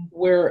 Yeah.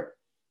 Where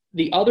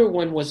the other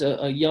one was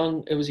a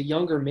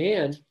younger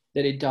man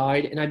that had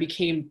died, and I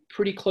became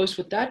pretty close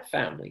with that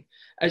family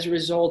as a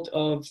result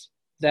of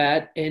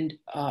that. And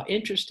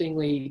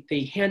interestingly,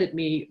 they handed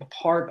me a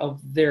part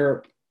of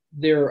their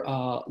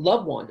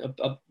loved one,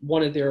 of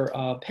one of their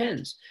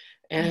pens.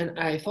 And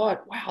I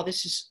thought, wow,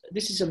 this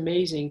is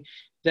amazing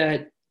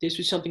that this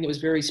was something that was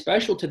very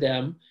special to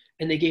them,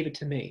 and they gave it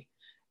to me.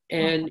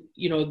 And,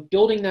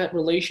 building that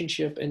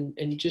relationship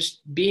and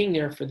just being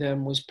there for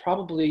them was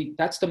probably,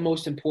 that's the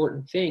most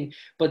important thing.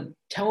 But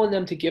telling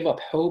them to give up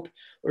hope,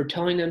 or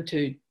telling them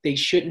they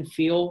shouldn't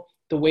feel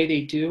the way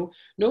they do,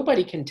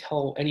 nobody can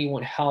tell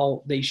anyone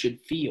how they should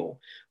feel.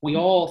 We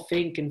all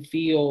think and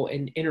feel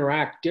and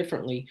interact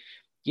differently,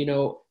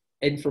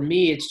 and for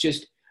me, it's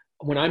just,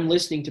 when I'm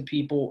listening to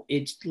people,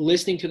 it's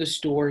listening to the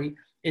story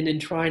and then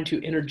trying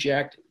to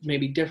interject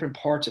maybe different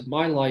parts of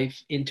my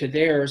life into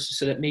theirs,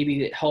 so that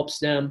maybe it helps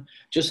them.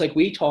 Just like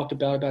we talked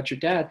about your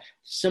dad,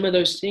 some of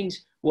those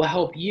things will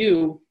help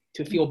you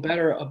to feel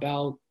better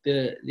about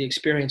the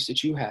experience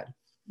that you had.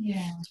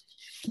 Yeah.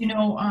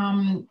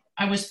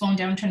 I was flown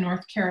down to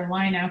North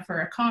Carolina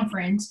for a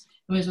conference.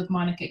 It was with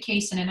Monica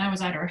Kaysen, and I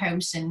was at her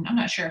house, and I'm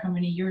not sure how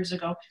many years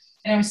ago.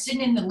 And I was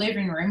sitting in the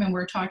living room, and we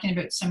are talking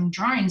about some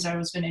drawings I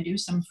was going to do,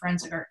 some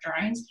forensic art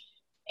drawings.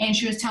 And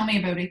she was telling me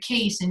about a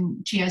case,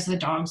 and she has the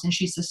dogs, and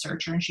she's the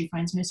searcher, and she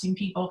finds missing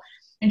people.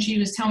 And she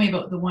was telling me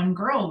about the one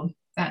girl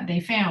that they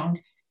found,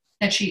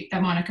 that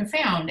Monica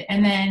found.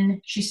 And then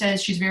she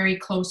says she's very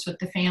close with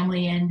the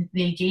family, and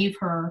they gave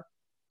her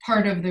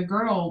part of the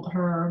girl.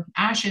 Her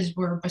ashes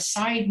were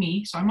beside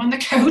me. So I'm on the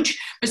couch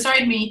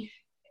beside me,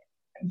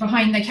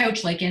 behind the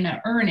couch, like in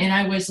an urn. And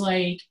I was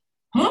like,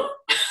 huh?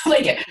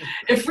 Like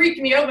it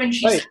freaked me out when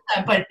she said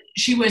that, but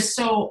she was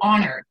so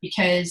honored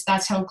because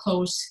that's how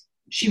close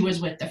she was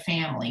with the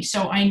family.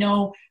 So I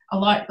know a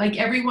lot, like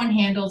everyone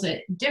handles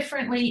it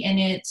differently,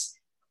 and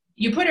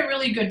you put a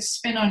really good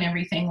spin on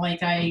everything.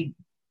 Like I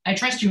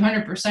trust you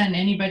 100%.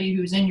 Anybody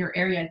who's in your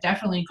area,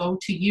 definitely go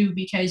to you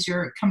because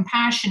you're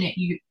compassionate,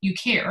 you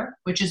care,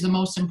 which is the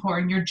most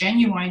important. You're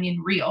genuine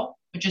and real,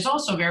 which is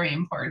also very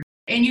important.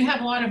 And you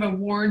have a lot of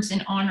awards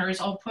and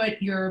honors. I'll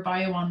put your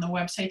bio on the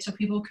website so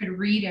people could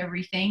read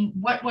everything.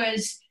 What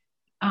was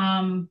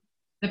the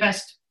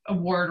best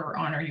award or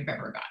honor you've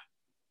ever got?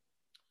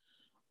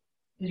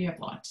 Did you have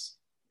lots?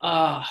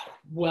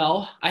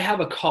 Well, I have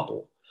a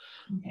couple.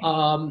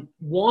 Okay.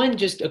 One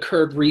just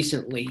occurred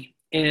recently.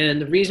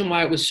 And the reason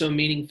why it was so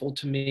meaningful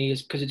to me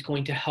is because it's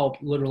going to help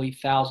literally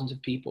thousands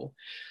of people.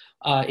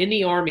 In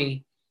the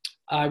Army,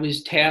 I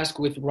was tasked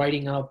with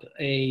writing up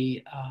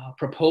a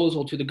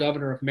proposal to the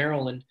governor of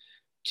Maryland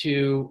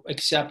to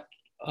accept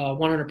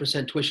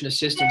 100% tuition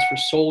assistance for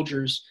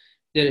soldiers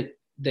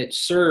that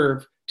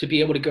serve to be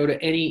able to go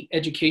to any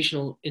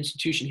educational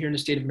institution here in the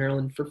state of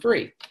Maryland for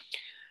free.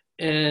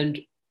 And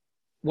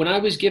when I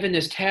was given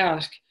this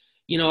task,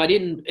 I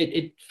didn't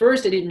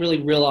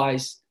really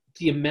realize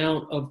the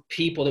amount of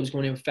people that was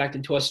going to affect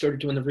until I started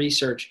doing the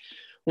research.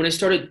 When I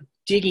started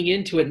digging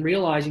into it and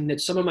realizing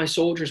that some of my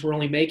soldiers were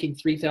only making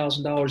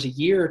 $3,000 a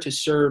year to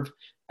serve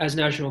as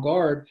National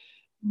Guard,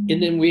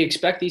 and then we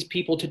expect these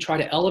people to try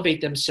to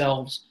elevate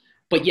themselves,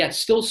 but yet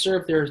still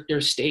serve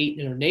their state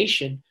and their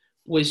nation,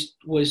 was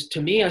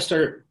to me, I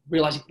started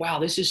realizing, wow,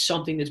 this is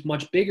something that's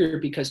much bigger,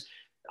 because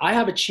I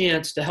have a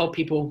chance to help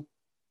people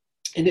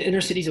in the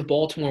inner cities of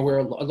Baltimore, where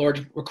a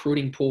large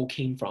recruiting pool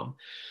came from,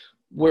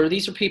 where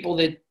these are people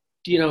that,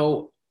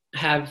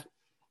 have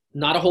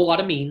not a whole lot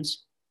of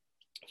means.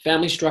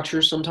 Family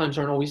structures sometimes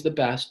aren't always the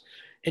best.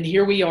 And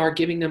here we are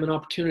giving them an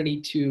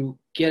opportunity to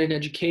get an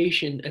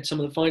education at some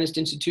of the finest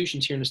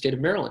institutions here in the state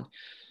of Maryland.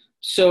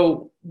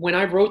 So when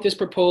I wrote this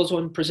proposal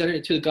and presented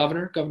it to the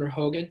governor, Governor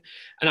Hogan,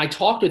 and I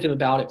talked with him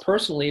about it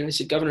personally, and I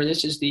said, Governor,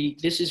 this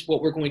is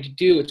what we're going to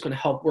do. It's going to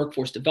help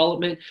workforce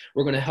development.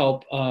 We're going to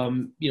help,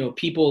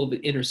 people of the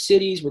inner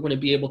cities. We're going to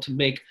be able to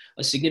make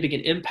a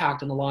significant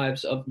impact on the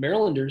lives of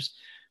Marylanders.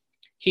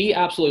 He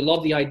absolutely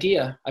loved the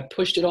idea. I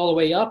pushed it all the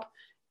way up,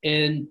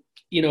 and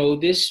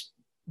this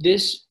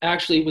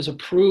actually was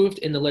approved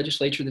in the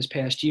legislature this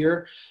past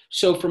year.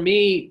 So for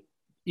me,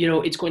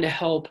 it's going to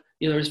help.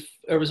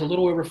 There was a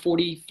little over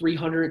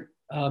 4,300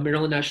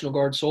 Maryland National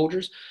Guard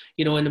soldiers,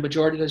 and the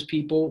majority of those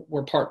people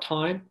were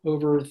part-time,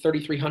 over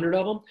 3,300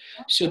 of them.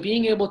 So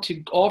being able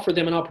to offer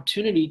them an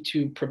opportunity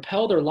to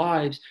propel their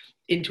lives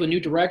into a new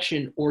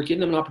direction, or give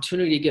them an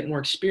opportunity to get more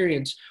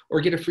experience, or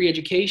get a free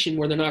education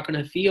where they're not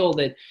going to feel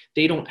that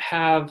they don't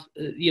have,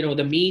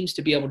 the means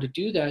to be able to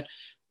do that.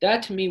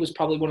 That to me was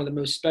probably one of the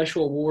most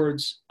special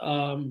awards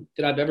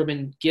that I've ever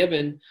been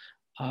given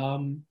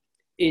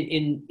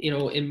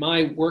in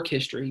my work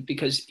history,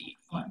 because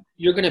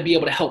you're going to be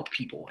able to help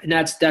people, and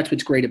that's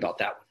what's great about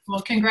that one.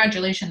 Well,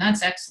 congratulations.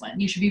 That's excellent.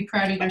 You should be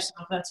proud of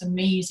yourself. That's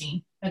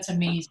amazing.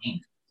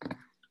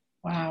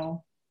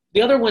 Wow.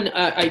 The other one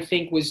I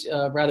think was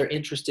rather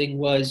interesting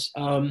was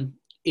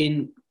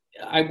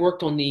I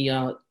worked on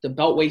the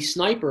Beltway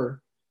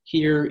Sniper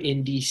here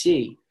in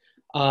DC.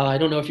 I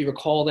don't know if you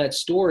recall that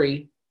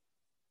story,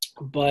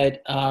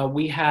 but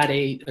we had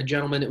a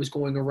gentleman that was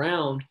going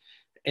around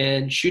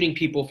and shooting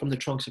people from the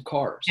trunks of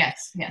cars.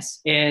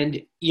 Yes.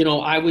 And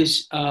I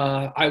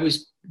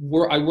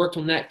worked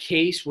on that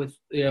case with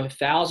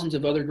thousands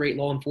of other great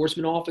law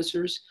enforcement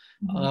officers.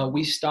 Mm-hmm.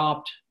 We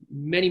stopped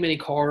many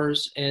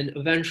cars, and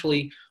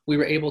eventually we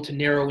were able to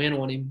narrow in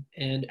on him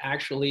and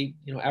actually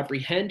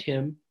apprehend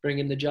him, bring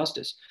him to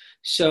justice.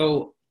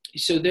 So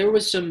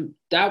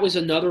that was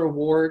another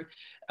award,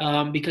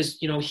 because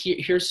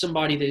here's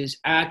somebody that is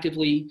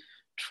actively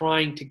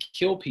trying to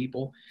kill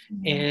people.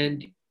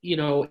 Mm-hmm.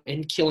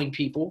 and killing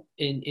people.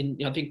 And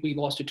I think we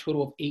lost a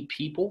total of 8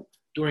 people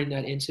during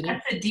that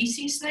incident. That's the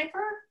DC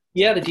sniper?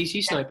 Yeah, the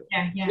DC sniper.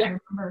 Yeah, I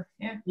remember.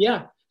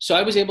 Yeah. So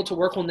I was able to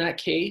work on that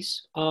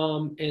case.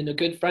 And a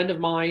good friend of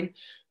mine,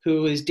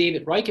 who is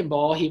David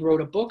Reichenball, he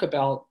wrote a book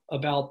about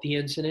the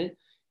incident.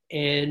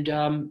 And,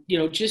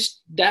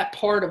 just that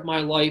part of my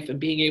life, and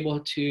being able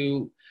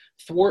to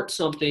thwart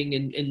something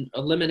and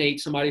eliminate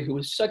somebody who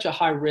was such a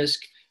high risk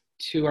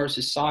to our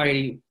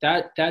society,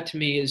 that to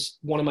me is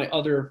one of my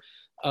other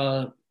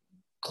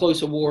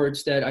close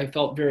awards that I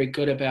felt very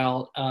good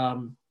about,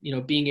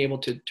 being able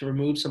to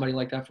remove somebody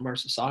like that from our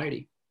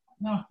society.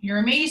 No, you're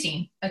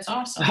amazing. That's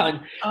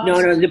awesome.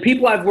 No, the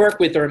people I've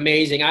worked with are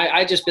amazing.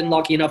 I just been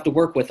lucky enough to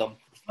work with them.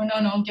 Oh,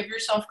 no, give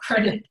yourself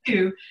credit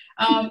too.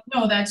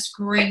 No, that's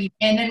great.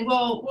 And then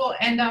we'll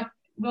end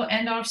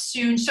off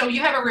soon. So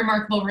you have a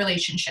remarkable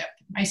relationship.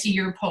 I see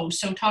your post.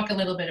 So talk a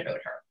little bit about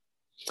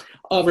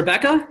her.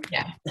 Rebecca?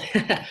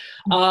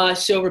 Yeah.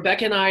 So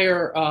Rebecca and I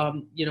are,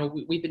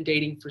 we've been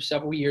dating for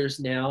several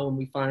years now, and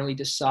we finally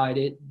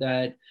decided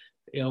that,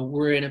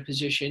 we're in a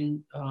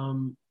position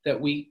that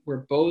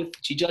we're both,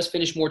 she just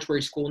finished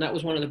mortuary school, and that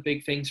was one of the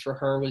big things for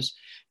her, was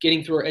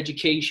getting through her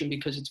education,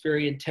 because it's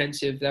very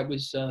intensive. That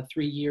was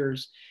 3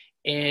 years.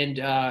 And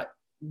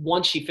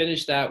once she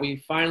finished that,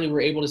 we finally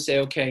were able to say,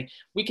 okay,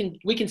 we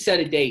can set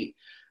a date.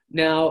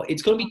 Now,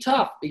 it's going to be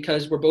tough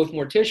because we're both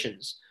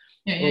morticians.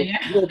 Yeah.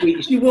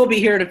 She will be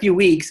here in a few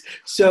weeks.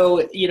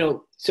 So,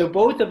 so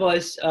both of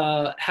us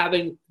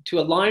having to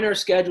align our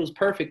schedules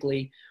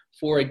perfectly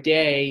for a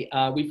day,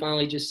 we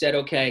finally just said,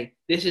 okay,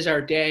 this is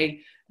our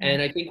day.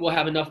 And I think we'll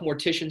have enough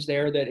morticians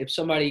there that if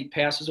somebody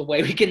passes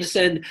away, we can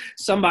send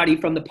somebody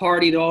from the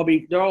party. They'll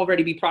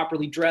already be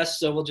properly dressed.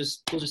 So we'll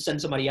just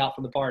send somebody out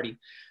from the party.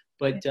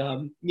 But,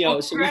 so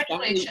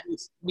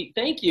we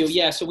thank you.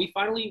 Yeah. So we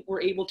finally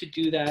were able to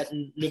do that.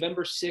 And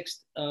November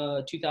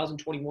 6th,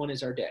 2021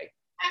 is our day.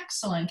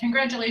 Excellent.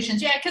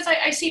 Congratulations. Yeah, because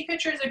I see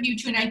pictures of you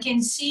two, and I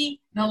can see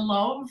the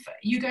love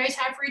you guys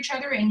have for each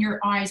other, and your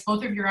eyes,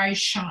 both of your eyes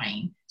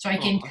shine. So I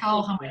can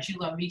tell how much you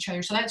love each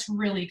other. So that's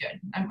really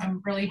good.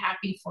 I'm really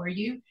happy for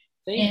you.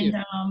 Thank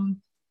you.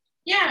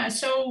 Yeah,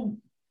 so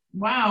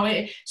wow,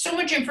 so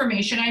much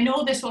information. I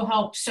know this will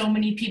help so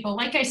many people.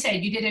 Like I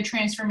said, you did a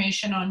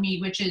transformation on me,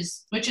 which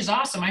is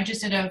awesome. I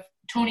just did a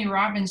Tony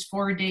Robbins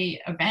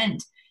 4-day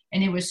event,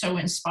 and it was so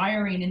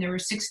inspiring, and there were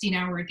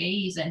 16-hour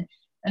days,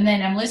 and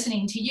then I'm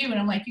listening to you, and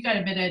I'm like, you got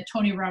a bit of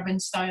Tony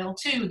Robbins style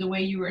too, the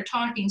way you were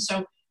talking.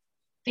 So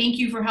thank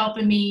you for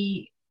helping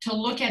me to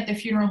look at the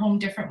funeral home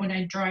different when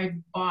I drive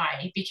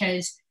by,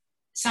 because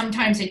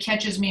sometimes it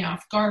catches me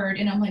off guard,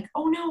 and I'm like,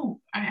 oh no,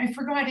 I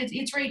forgot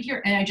it's right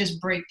here. And I just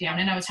break down,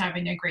 and I was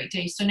having a great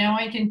day. So now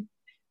I can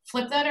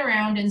flip that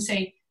around and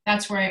say,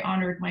 that's where I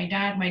honored my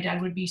dad. My dad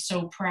would be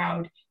so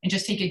proud, and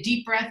just take a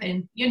deep breath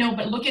and,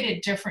 but look at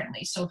it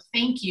differently. So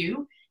thank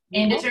you.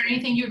 And is there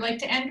anything you'd like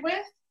to end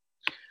with?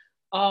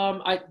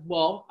 I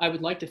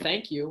would like to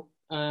thank you.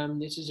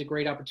 This is a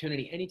great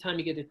opportunity. Anytime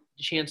you get a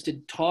chance to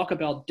talk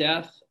about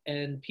death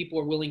and people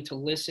are willing to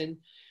listen,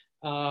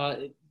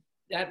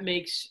 that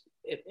makes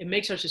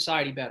our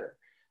society better.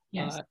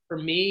 Yes. For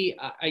me,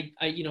 I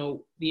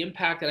the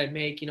impact that I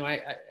make, I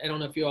don't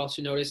know if you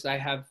also noticed that I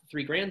have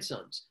 3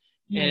 grandsons.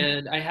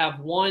 And I have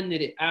one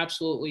that it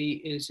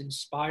absolutely is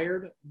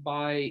inspired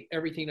by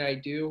everything that I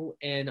do.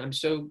 And I'm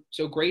so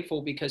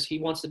grateful, because he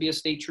wants to be a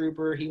state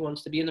trooper. He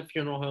wants to be in the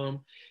funeral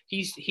home.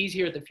 He's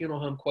here at the funeral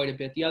home quite a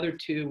bit. The other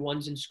 2,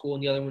 one's in school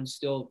and the other one's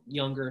still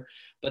younger.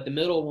 But the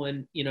middle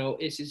one,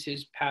 this is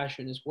his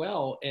passion as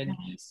well. And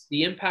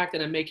the impact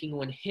that I'm making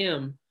on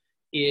him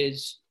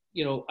is,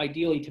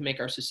 ideally to make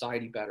our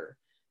society better.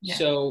 Yeah.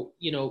 So,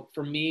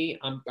 for me,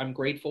 I'm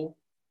grateful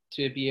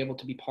to be able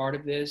to be part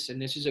of this.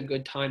 And this is a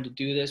good time to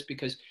do this,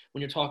 because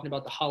when you're talking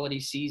about the holiday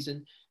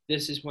season,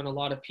 this is when a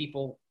lot of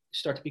people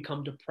start to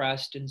become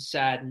depressed and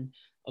saddened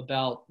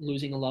about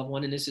losing a loved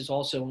one. And this is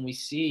also when we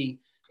see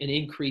an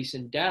increase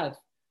in death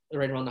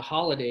right around the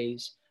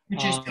holidays.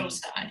 Which is so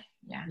sad.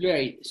 Yeah.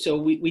 Right. So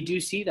we do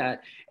see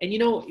that. And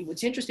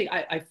what's interesting,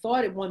 I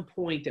thought at one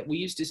point that we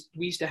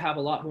used to have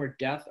a lot more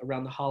death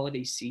around the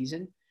holiday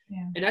season.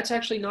 Yeah. And that's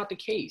actually not the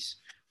case.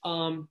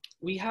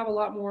 We have a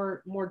lot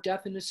more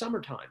death in the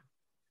summertime.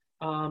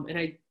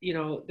 And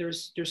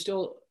there's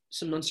still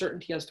some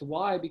uncertainty as to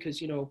why,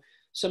 because,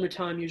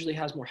 summertime usually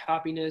has more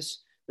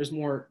happiness. There's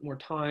more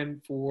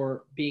time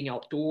for being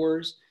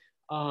outdoors.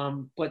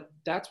 But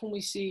that's when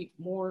we see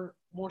more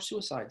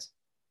suicides.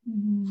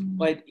 Mm-hmm.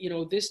 But,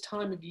 this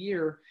time of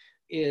year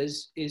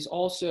is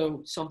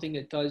also something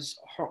that does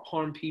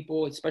harm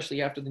people,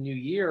 especially after the new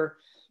year.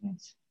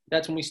 Yes.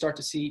 That's when we start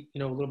to see, a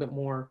little bit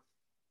more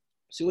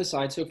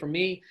suicide. So for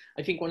me,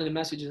 I think one of the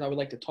messages I would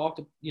like to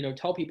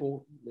tell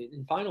people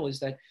in final is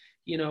that,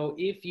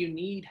 if you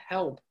need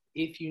help,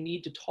 if you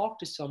need to talk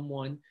to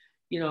someone,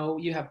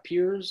 you have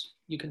peers,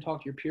 you can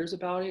talk to your peers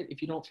about it.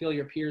 If you don't feel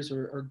your peers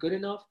are good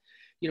enough,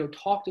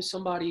 talk to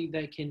somebody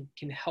that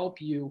can help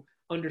you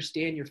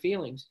understand your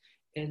feelings.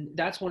 And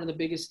that's one of the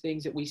biggest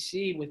things that we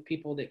see with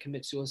people that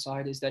commit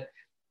suicide, is that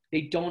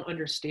they don't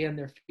understand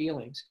their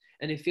feelings,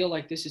 and they feel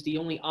like this is the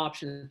only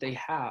option that they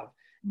have.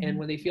 Mm-hmm. And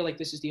when they feel like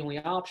this is the only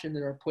option,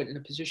 that are put in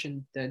a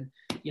position, then,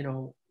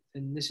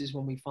 and this is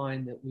when we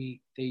find that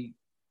they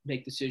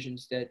make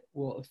decisions that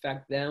will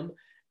affect them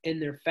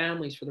and their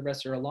families for the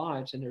rest of their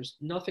lives. And there's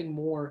nothing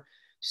more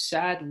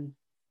saddened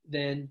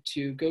than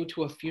to go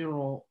to a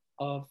funeral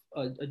of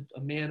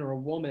a man or a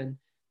woman,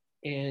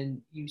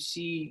 and you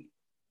see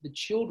the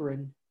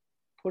children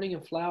putting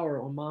a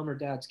flower on mom or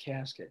dad's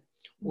casket,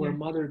 or a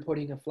mother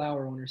putting a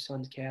flower on her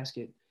son's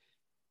casket.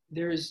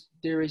 there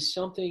is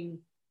something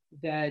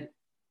that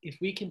if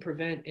we can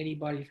prevent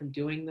anybody from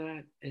doing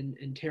that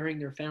and tearing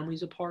their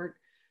families apart,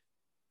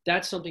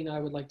 that's something I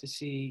would like to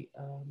see,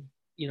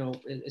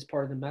 as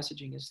part of the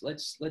messaging is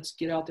let's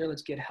get out there,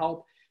 let's get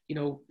help.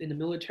 In the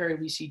military,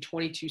 we see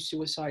 22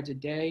 suicides a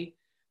day.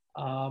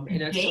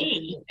 And that's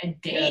a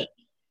day.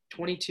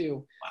 22.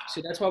 Wow.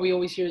 So that's why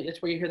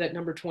that's why you hear that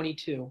number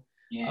 22.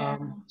 Yeah.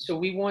 So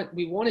we want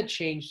to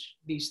change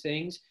these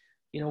things.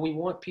 We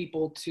want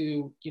people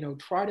to,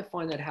 try to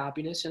find that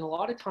happiness. And a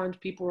lot of times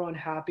people are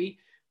unhappy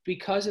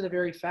because of the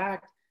very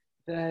fact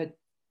that,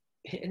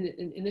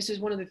 and this is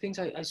one of the things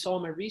I saw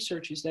in my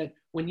research, is that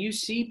when you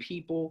see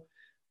people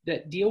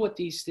that deal with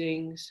these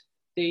things,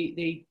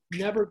 they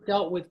never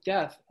dealt with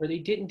death, or they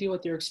didn't deal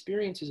with their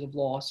experiences of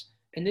loss.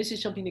 And this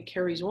is something that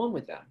carries on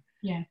with them.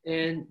 Yeah.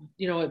 And,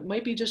 it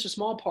might be just a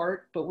small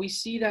part, but we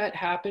see that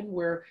happen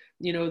where,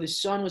 the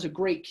son was a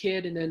great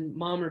kid and then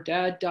mom or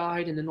dad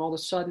died. And then all of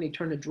a sudden they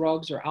turn to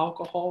drugs or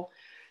alcohol.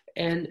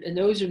 And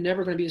those are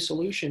never going to be a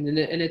solution. And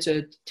it's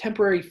a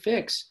temporary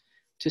fix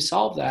to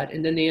solve that.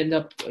 And then they end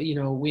up,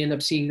 we end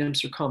up seeing them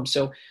succumb.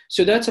 So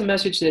that's a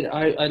message that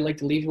I'd like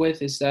to leave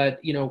with, is that,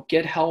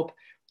 get help,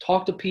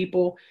 talk to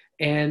people,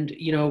 and,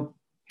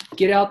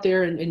 get out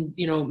there and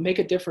make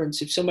a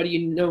difference. If somebody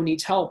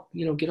needs help,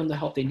 get them the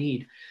help they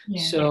need.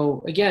 Yeah.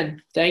 So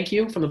again, thank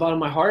you from the bottom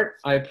of my heart.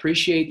 I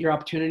appreciate your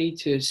opportunity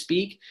to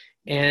speak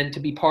and to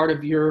be part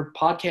of your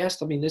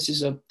podcast. I mean, this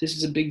is a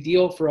big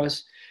deal for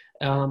us,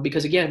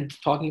 because again,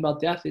 talking about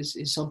death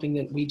is something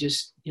that we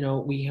just,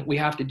 we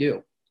have to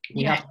do.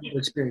 We have to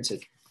experience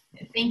it.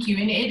 Thank you.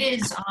 And it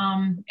is,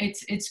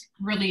 it's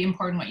really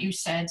important what you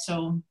said.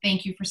 So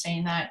thank you for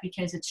saying that,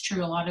 because it's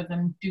true. A lot of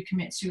them do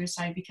commit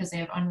suicide because they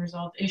have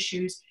unresolved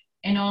issues.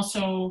 And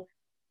also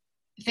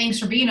thanks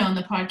for being on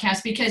the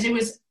podcast, because it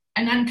was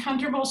an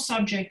uncomfortable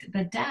subject,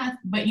 the death,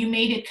 but you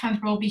made it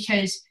comfortable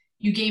because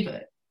you gave you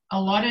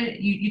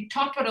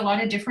talked about a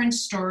lot of different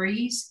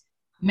stories,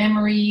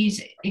 memories,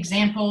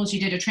 examples. You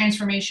did a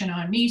transformation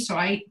on me, so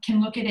I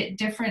can look at it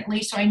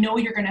differently. So I know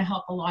you're going to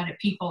help a lot of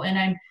people. And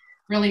I'm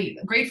really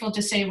grateful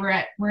to say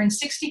we're in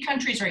 60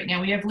 countries right now.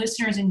 We have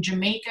listeners in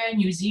Jamaica,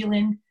 New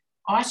Zealand,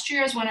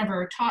 Austria is one of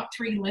our top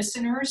 3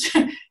 listeners,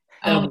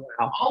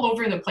 all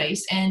over the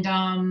place. And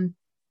and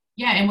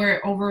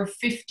we're over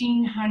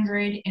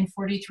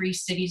 1,543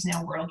 cities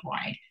now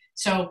worldwide.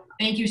 So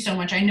thank you so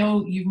much. I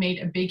know you've made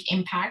a big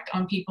impact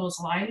on people's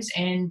lives,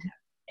 and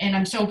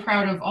I'm so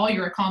proud of all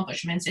your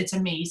accomplishments. It's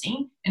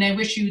amazing. And I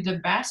wish you the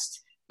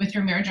best with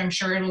your marriage. I'm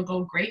sure it'll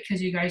go great,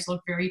 because you guys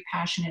look very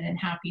passionate and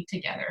happy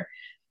together.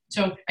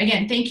 So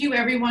again, thank you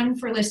everyone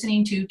for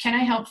listening to Can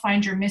I Help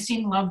Find Your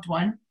Missing Loved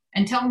One?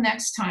 Until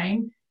next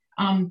time,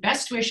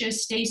 best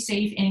wishes, stay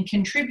safe, and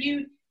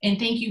contribute. And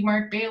thank you,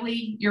 Mark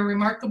Bailey. You're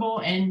remarkable,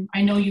 and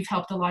I know you've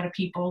helped a lot of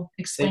people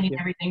explaining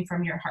everything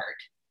from your heart.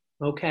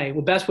 Okay.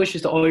 Well, best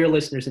wishes to all your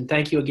listeners, and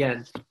thank you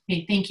again.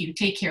 Okay, thank you.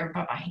 Take care.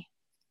 Bye-bye.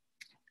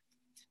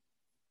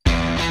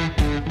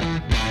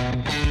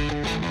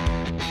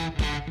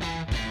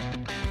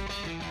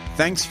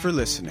 Thanks for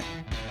listening.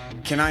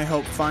 Can I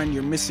Help Find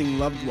Your Missing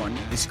Loved One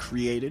is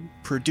created,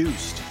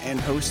 produced, and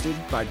hosted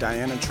by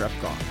Diana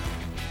Trepkov.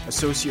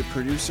 Associate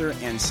producer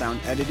and sound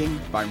editing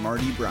by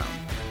Marty Brown.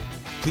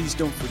 Please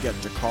don't forget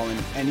to call in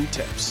any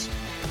tips.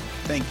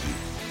 Thank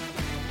you.